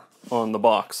Tiger on the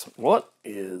box. What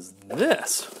is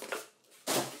this?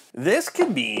 This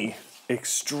could be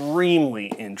extremely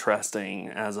interesting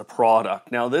as a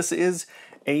product. Now this is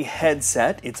a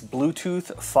headset. It's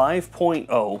Bluetooth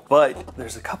 5.0, but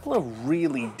there's a couple of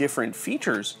really different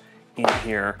features in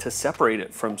here to separate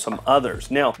it from some others.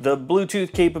 Now, the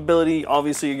Bluetooth capability,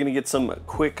 obviously you're gonna get some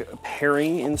quick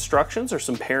pairing instructions or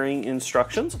some pairing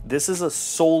instructions. This is a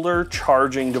solar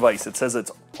charging device. It says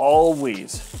it's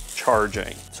always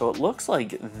charging. So it looks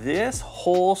like this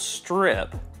whole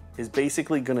strip is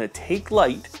basically gonna take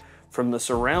light from the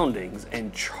surroundings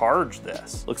and charge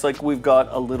this. Looks like we've got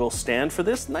a little stand for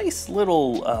this. Nice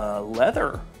little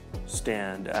leather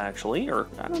stand actually, or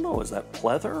I don't know, is that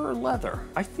pleather or leather?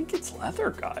 I think it's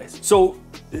leather, guys. So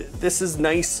this is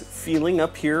nice feeling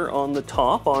up here on the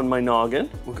top on my noggin.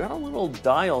 We've got a little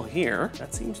dial here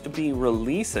that seems to be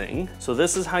releasing. So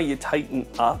this is how you tighten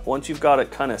up. Once you've got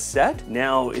it kind of set,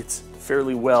 now it's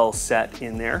fairly well set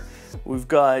in there. We've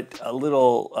got a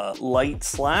little light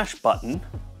slash button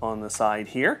on the side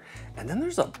here, and then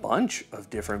there's a bunch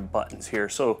of different buttons here.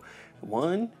 So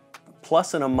one,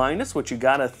 plus and a minus, which you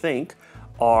gotta think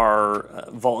are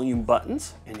volume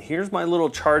buttons. And here's my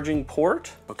little charging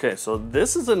port. Okay, so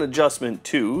this is an adjustment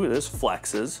too. This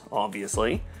flexes,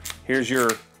 obviously. Here's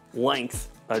your length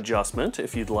adjustment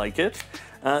if you'd like it.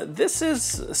 This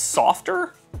is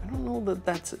softer. I don't know that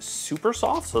that's super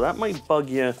soft, so that might bug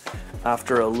you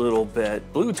after a little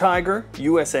bit. Blue Tiger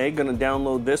USA, gonna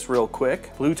download this real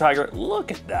quick. Blue Tiger,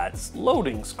 look at that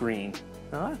loading screen.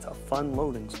 Now that's a fun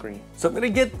loading screen. So I'm gonna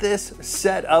get this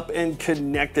set up and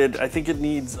connected. I think it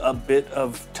needs a bit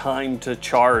of time to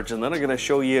charge, and then I'm gonna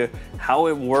show you how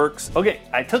it works. Okay,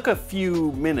 I took a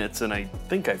few minutes and I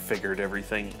think I figured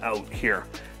everything out here.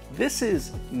 This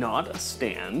is not a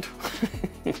stand.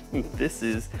 This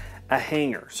is a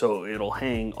hanger, so it'll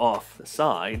hang off the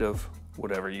side of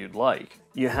whatever you'd like.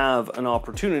 You have an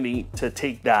opportunity to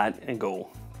take that and go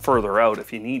further out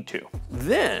if you need to.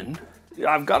 Then,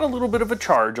 I've got a little bit of a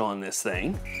charge on this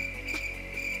thing.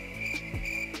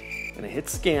 Gonna hit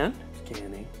scan,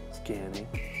 scanning.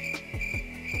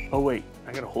 Oh wait,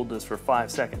 I gotta hold this for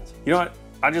 5 seconds. You know what?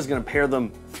 I'm just gonna pair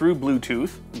them through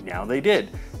Bluetooth. Now they did.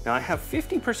 Now I have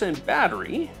 50%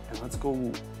 battery, and let's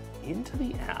go into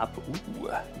the app.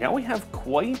 Ooh, now we have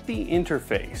quite the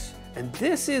interface. And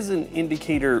this is an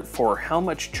indicator for how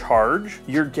much charge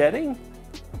you're getting.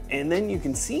 And then you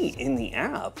can see in the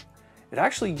app, it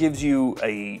actually gives you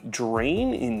a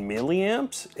drain in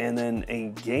milliamps and then a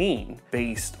gain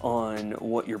based on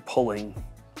what you're pulling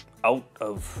out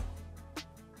of.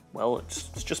 Well, it's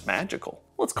just magical.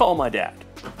 Let's call my dad.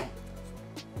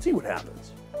 See what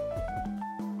happens.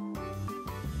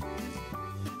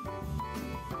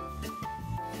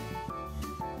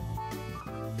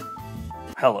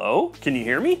 Hello, can you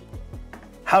hear me?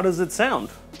 How does it sound?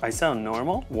 I sound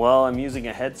normal? Well, I'm using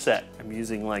a headset. I'm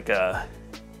using like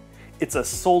it's a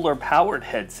solar powered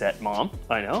headset, Mom.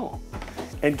 I know.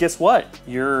 And guess what?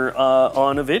 You're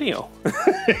on a video.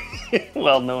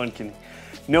 Well, no one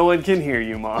can hear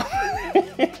you, Mom.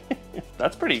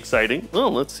 That's pretty exciting.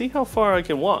 Well, let's see how far I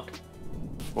can walk.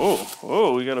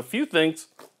 Oh, we got a few things.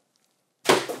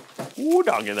 Ooh,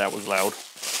 doggy, that was loud.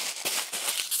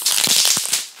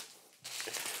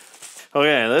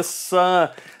 Okay,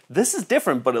 this is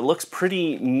different, but it looks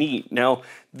pretty neat. Now,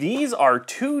 these are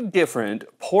two different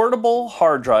portable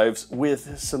hard drives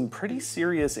with some pretty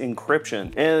serious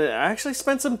encryption. And I actually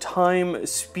spent some time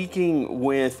speaking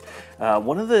with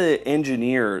one of the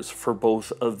engineers for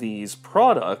both of these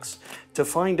products to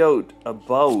find out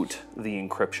about the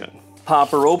encryption. Pop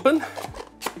her open.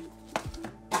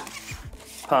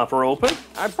 Pop her open.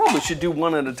 I probably should do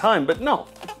one at a time, but no,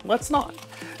 let's not.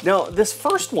 Now, this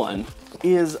first one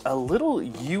is a little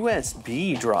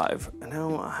USB drive.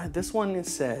 Now, this one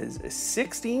says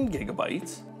 16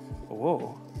 gigabytes.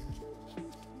 Whoa.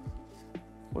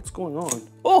 What's going on?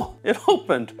 Oh, it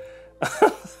opened.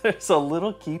 There's a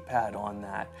little keypad on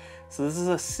that. So this is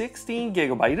a 16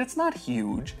 gigabyte. It's not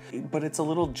huge, but it's a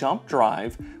little jump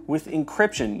drive with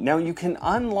encryption. Now you can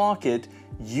unlock it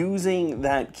using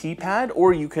that keypad,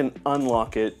 or you can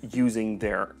unlock it using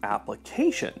their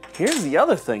application. Here's the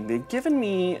other thing. They've given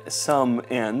me some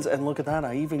ends, and look at that.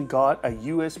 I even got a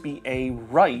USB-A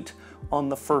right on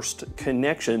the first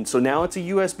connection. So now it's a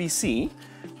USB-C.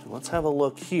 Let's have a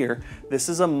look here. This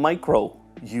is a micro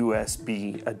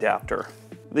USB adapter.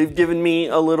 They've given me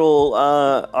a little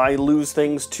I lose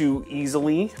things too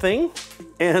easily thing,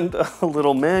 and a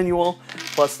little manual,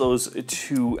 plus those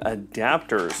 2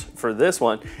 adapters for this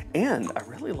one. And I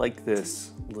really like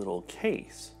this little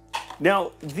case.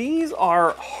 Now, these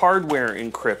are hardware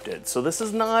encrypted, so this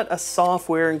is not a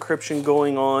software encryption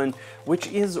going on, which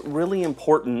is really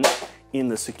important in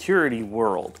the security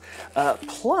world.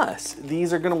 Plus,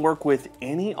 these are gonna work with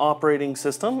any operating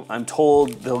system. I'm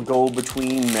told they'll go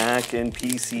between Mac and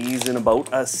PCs in about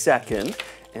a second.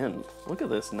 And look at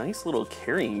this nice little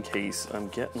carrying case I'm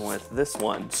getting with this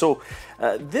one. So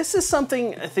this is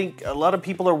something I think a lot of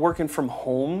people are working from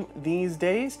home these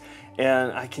days,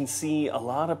 and I can see a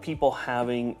lot of people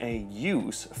having a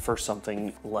use for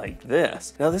something like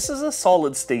this. Now, this is a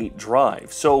solid state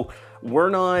drive, so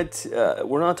we're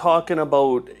not talking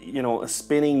about, you know, a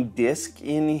spinning disc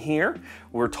in here.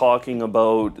 We're talking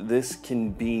about this can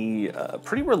be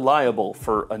pretty reliable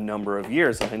for a number of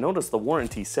years. And I noticed the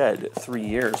warranty said 3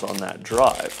 years on that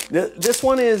drive. This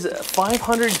one is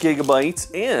 500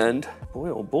 gigabytes, and boy,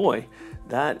 oh boy,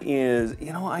 that is,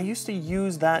 you know, I used to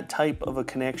use that type of a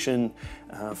connection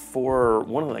for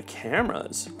one of the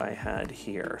cameras I had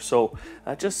here. So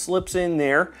that just slips in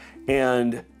there,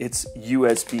 and it's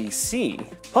USB-C.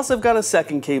 Plus I've got a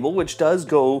second cable which does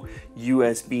go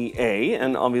USB-A,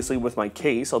 and obviously with my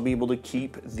case I'll be able to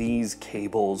keep these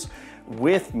cables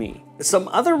with me. Some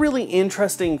other really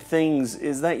interesting things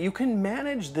is that you can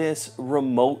manage this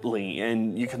remotely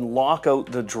and you can lock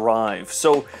out the drive.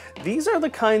 So these are the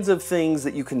kinds of things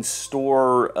that you can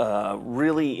store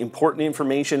really important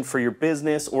information for your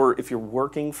business, or if you're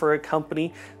working for a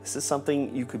company, this is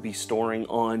something you could be storing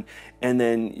on, and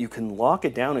then you can lock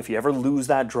it down if you ever lose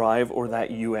that drive or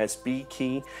that USB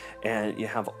key, and you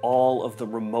have all of the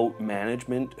remote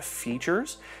management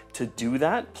features to do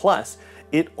that. Plus,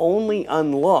 it only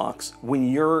unlocks when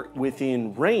you're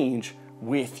within range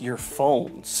with your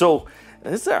phone. So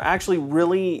these are actually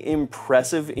really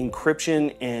impressive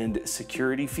encryption and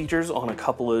security features on a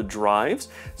couple of drives.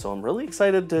 So I'm really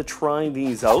excited to try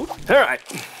these out. All right,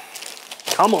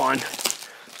 come on.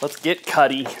 Let's get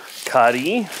Cuddy.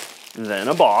 Cuddy, then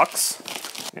a box.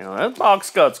 Now that box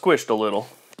got squished a little.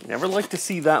 Never like to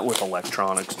see that with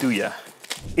electronics, do ya?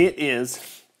 It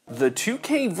is the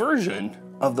 2K version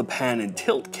of the pan and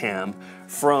tilt cam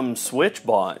from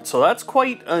SwitchBot. So that's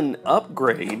quite an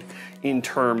upgrade in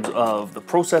terms of the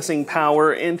processing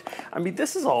power. And I mean,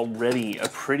 this is already a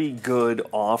pretty good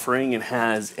offering. It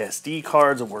has SD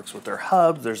cards, it works with their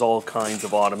hubs. There's all kinds of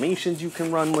automations you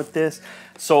can run with this.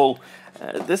 So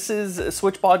this is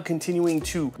SwitchBot continuing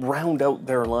to round out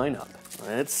their lineup.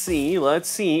 Let's see.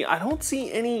 I don't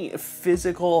see any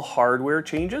physical hardware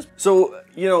changes. So,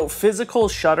 you know, physical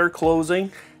shutter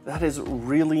closing, that is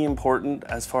really important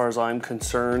as far as I'm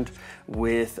concerned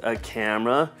with a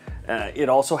camera. It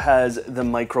also has the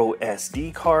micro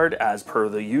SD card as per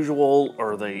the usual,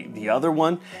 or the other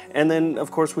one. And then of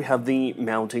course we have the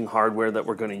mounting hardware that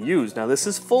we're going to use. Now this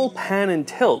is full pan and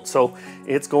tilt, so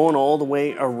it's going all the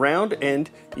way around,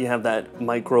 and you have that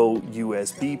micro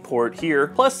USB port here,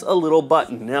 plus a little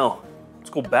button. Now let's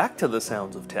go back to the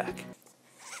sounds of tech.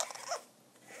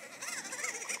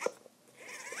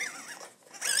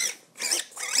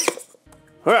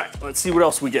 All right, let's see what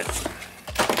else we get.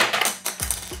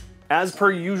 As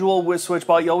per usual with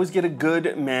SwitchBot, you always get a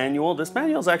good manual. This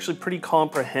manual is actually pretty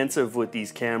comprehensive with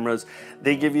these cameras.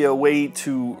 They give you a way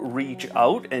to reach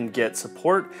out and get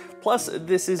support. Plus,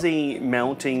 this is a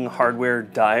mounting hardware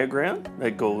diagram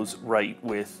that goes right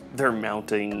with their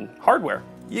mounting hardware.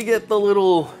 You get the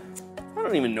little, I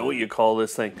don't even know what you call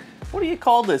this thing. What do you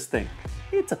call this thing?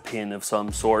 It's a pin of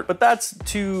some sort, but that's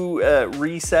to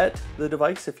reset the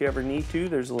device if you ever need to.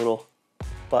 There's a little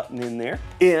button in there.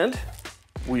 And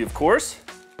we, of course,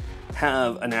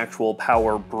 have an actual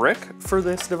power brick for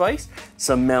this device,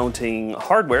 some mounting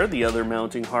hardware, the other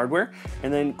mounting hardware,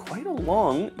 and then quite a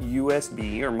long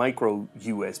USB or micro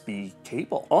USB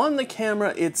cable. On the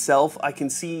camera itself, I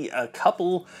can see a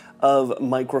couple of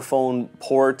microphone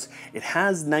ports. It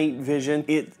has night vision.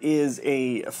 It is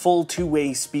a full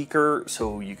two-way speaker,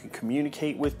 so you can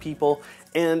communicate with people.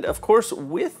 And of course,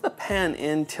 with the pan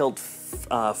and tilt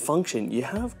function, you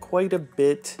have quite a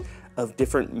bit of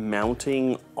different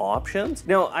mounting options.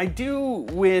 Now, I do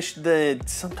wish that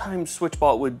sometimes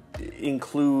SwitchBot would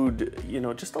include, you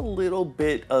know, just a little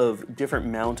bit of different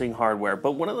mounting hardware.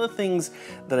 But one of the things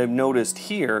that I've noticed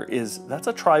here is that's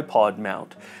a tripod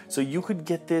mount. So you could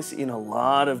get this in a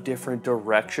lot of different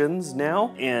directions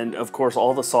now. And of course,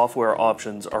 all the software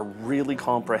options are really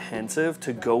comprehensive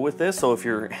to go with this. So if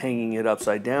you're hanging it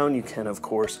upside down, you can of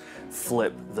course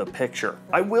flip the picture.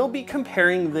 I will be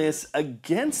comparing this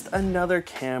against another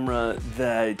camera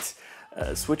that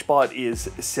SwitchBot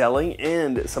is selling,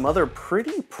 and some other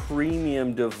pretty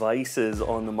premium devices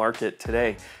on the market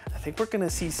today. I think we're gonna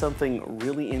see something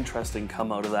really interesting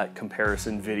come out of that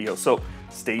comparison video, so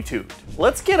stay tuned.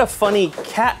 Let's get a funny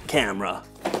cat camera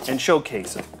and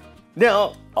showcase it.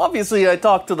 Now, obviously I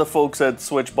talked to the folks at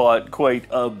SwitchBot quite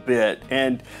a bit,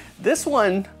 and this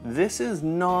is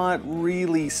not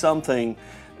really something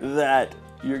that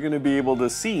you're gonna be able to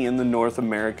see in the North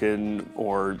American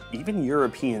or even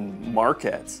European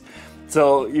markets.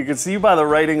 So you can see by the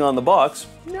writing on the box,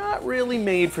 not really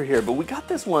made for here, but we got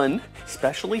this one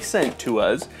specially sent to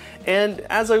us. And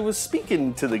as I was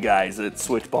speaking to the guys at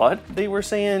SwitchBot, they were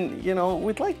saying, you know,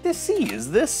 we'd like to see,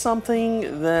 is this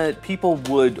something that people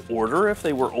would order if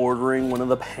they were ordering one of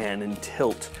the pan and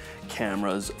tilt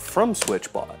cameras from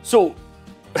SwitchBot? So,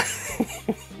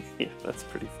 yeah, that's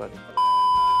pretty funny.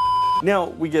 Now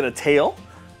we get a tail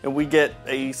and we get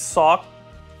a sock,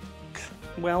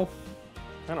 well,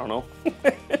 I don't know.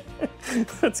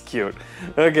 That's cute.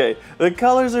 Okay, the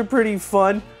colors are pretty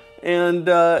fun, and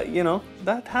you know,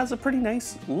 that has a pretty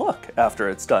nice look after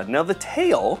it's done. Now the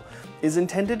tail is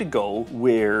intended to go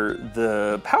where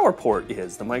the power port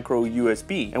is, the micro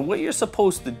USB. And what you're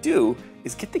supposed to do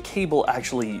is get the cable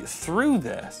actually through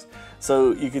this.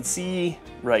 So you can see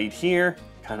right here,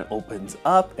 kind of opens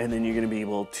up, and then you're gonna be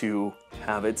able to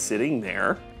have it sitting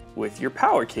there with your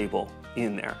power cable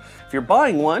in there. If you're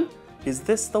buying one, is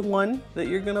this the one that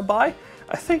you're gonna buy?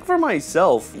 I think for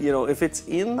myself, you know, if it's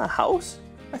in the house,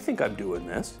 I think I'm doing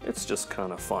this. It's just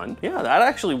kind of fun. Yeah, that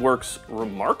actually works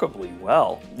remarkably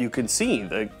well. You can see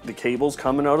the cables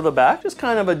coming out of the back, just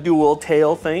kind of a dual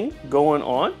tail thing going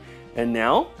on. And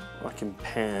now I can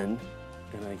pan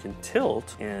and I can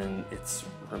tilt, and it's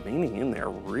remaining in there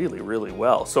really, really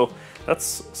well. So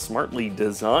that's smartly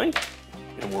designed,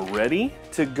 and we're ready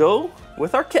to go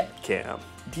with our cat cam.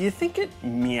 Do you think it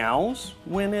meows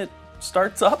when it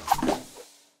starts up?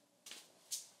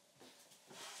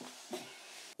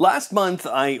 Last month,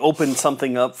 I opened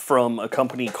something up from a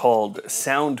company called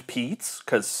SoundBeats,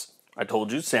 because I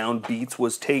told you SoundBeats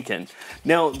was taken.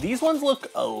 Now, these ones look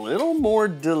a little more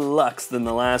deluxe than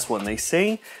the last one. They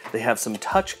say they have some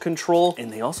touch control,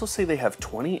 and they also say they have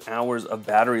 20 hours of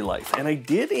battery life. And I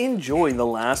did enjoy the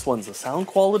last ones. The sound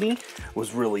quality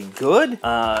was really good.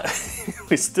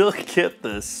 We still get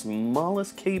the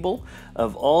smallest cable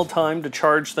of all time to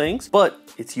charge things, but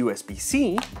it's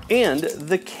USB-C. And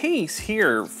the case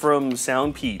here from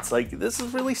SoundBeats, like, this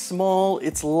is really small,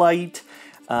 it's light,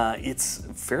 it's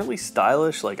fairly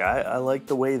stylish. Like, I like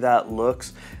the way that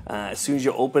looks. As soon as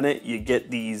you open it, you get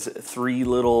these 3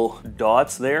 little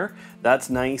dots there. That's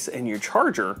nice, and your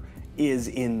charger is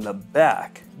in the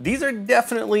back. These are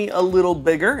definitely a little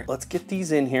bigger. Let's get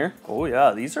these in here. Oh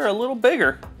yeah, these are a little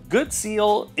bigger. Good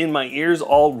seal in my ears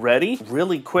already.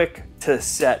 Really quick to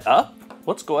set up.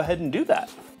 Let's go ahead and do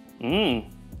that.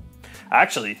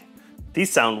 Actually,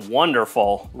 these sound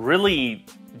wonderful. Really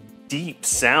deep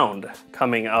sound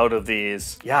coming out of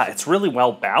these. Yeah, it's really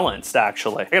well balanced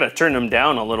actually. I gotta turn them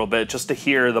down a little bit just to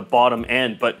hear the bottom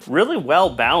end, but really well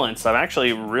balanced. I'm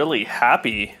actually really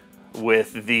happy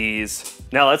with these.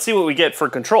 Now let's see what we get for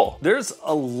control. There's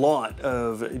a lot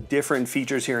of different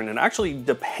features here, and it actually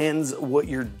depends what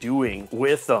you're doing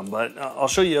with them, but I'll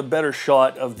show you a better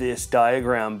shot of this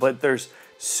diagram. But there's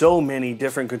so many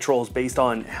different controls based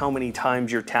on how many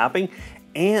times you're tapping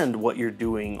and what you're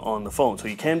doing on the phone. So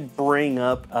you can bring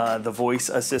up the voice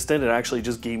assistant. It actually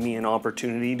just gave me an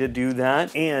opportunity to do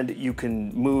that. And you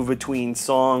can move between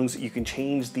songs. You can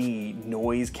change the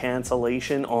noise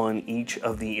cancellation on each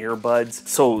of the earbuds.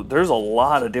 So there's a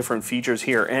lot of different features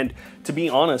here. And to be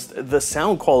honest, the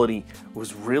sound quality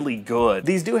was really good.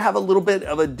 These do have a little bit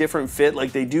of a different fit.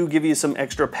 Like, they do give you some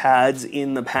extra pads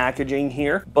in the packaging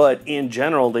here, but in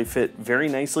general, they fit very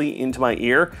nicely into my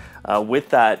ear. With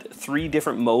that 3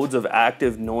 different modes of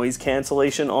active noise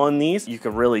cancellation on these, you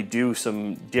can really do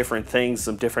some different things,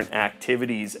 some different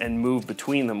activities, and move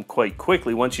between them quite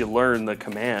quickly once you learn the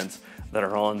commands that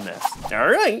are on this. All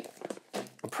right,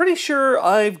 I'm pretty sure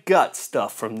I've got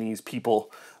stuff from these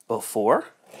people before,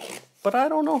 but I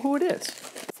don't know who it is.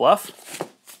 Fluff,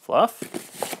 fluff,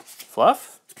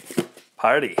 fluff,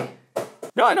 party.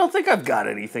 No, I don't think I've got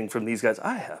anything from these guys.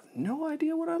 I have no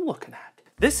idea what I'm looking at.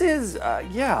 This is,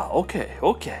 yeah,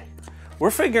 okay. We're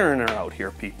figuring it out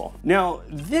here, people. Now,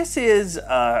 this is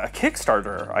a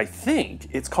Kickstarter, I think.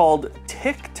 It's called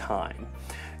Tick Time.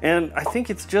 And I think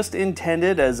it's just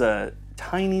intended as a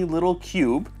tiny little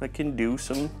cube that can do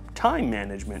some time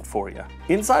management for you.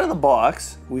 Inside of the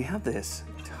box, we have this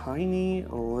tiny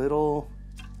little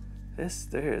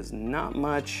There is not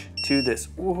much to this.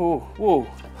 Whoa, whoa.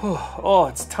 Oh,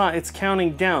 it's time. It's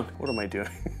counting down. What am I doing?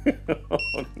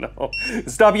 Oh no.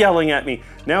 Stop yelling at me.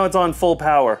 Now it's on full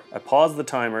power. I paused the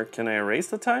timer. Can I erase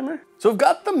the timer? So we've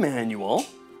got the manual.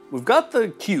 We've got the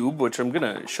cube, which I'm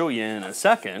gonna show you in a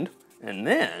second. And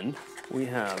then we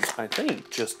have, I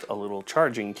think, just a little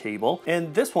charging cable.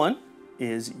 And this one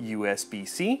is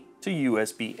USB-C to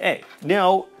USB-A.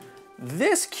 Now,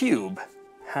 this cube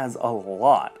has a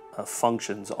lot of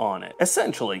functions on it.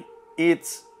 Essentially,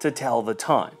 it's to tell the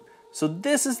time. So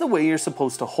this is the way you're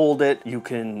supposed to hold it. You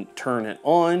can turn it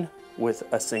on with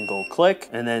a single click,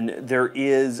 and then there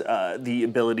is the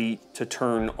ability to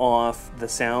turn off the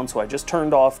sound. So I just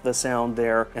turned off the sound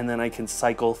there, and then I can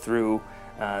cycle through.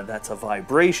 That's a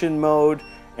vibration mode,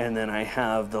 and then I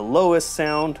have the lowest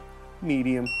sound,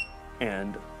 medium,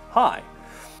 and high.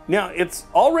 Now it's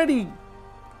already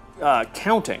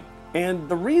counting. And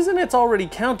the reason it's already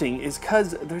counting is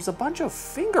because there's a bunch of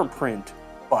fingerprint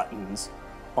buttons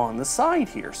on the side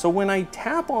here. So when I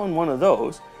tap on one of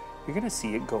those, you're gonna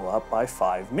see it go up by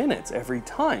 5 minutes every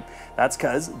time. That's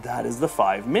because that is the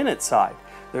 5-minute side.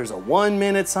 There's a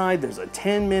 1-minute side, there's a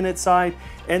 10-minute side,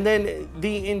 and then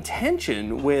the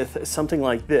intention with something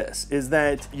like this is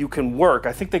that you can work,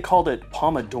 I think they called it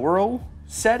Pomodoro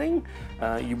setting.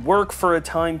 You work for a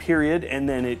time period and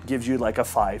then it gives you like a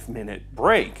 5-minute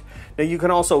break. Now you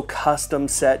can also custom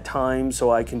set times,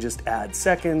 so I can just add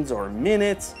seconds or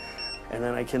minutes, and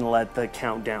then I can let the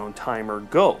countdown timer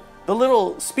go. The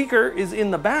little speaker is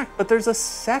in the back, but there's a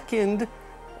second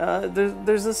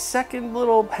there's a second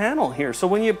little panel here. So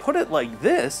when you put it like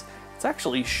this, it's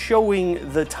actually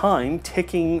showing the time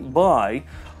ticking by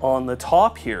on the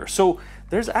top here. So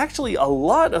there's actually a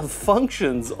lot of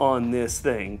functions on this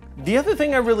thing. The other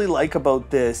thing I really like about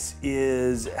this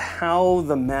is how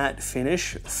the matte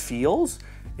finish feels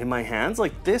in my hands.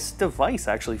 Like, this device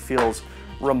actually feels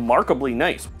remarkably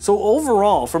nice. So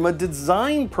overall, from a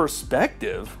design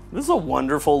perspective, this is a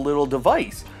wonderful little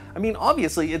device. I mean,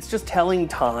 obviously it's just telling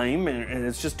time and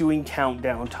it's just doing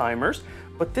countdown timers,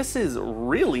 but this is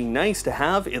really nice to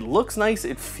have. It looks nice,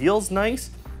 it feels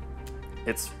nice.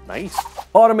 It's nice.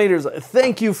 Automators,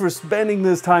 thank you for spending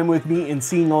this time with me and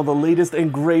seeing all the latest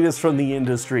and greatest from the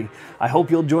industry. I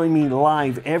hope you'll join me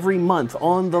live every month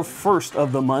on the 1st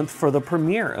of the month for the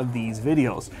premiere of these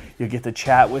videos. You'll get to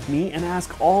chat with me and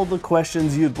ask all the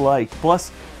questions you'd like,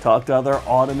 plus talk to other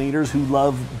automators who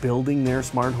love building their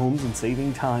smart homes and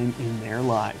saving time in their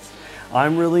lives.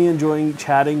 I'm really enjoying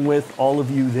chatting with all of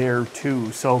you there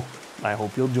too, so I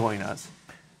hope you'll join us.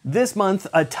 This month,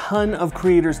 a ton of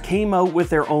creators came out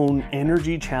with their own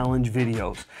energy challenge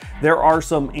videos. There are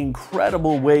some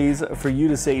incredible ways for you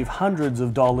to save hundreds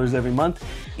of dollars every month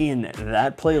in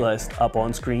that playlist up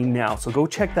on screen now. So go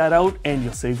check that out and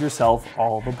you'll save yourself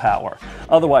all the power.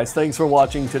 Otherwise, thanks for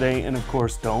watching today, and of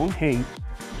course, don't hate,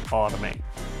 automate.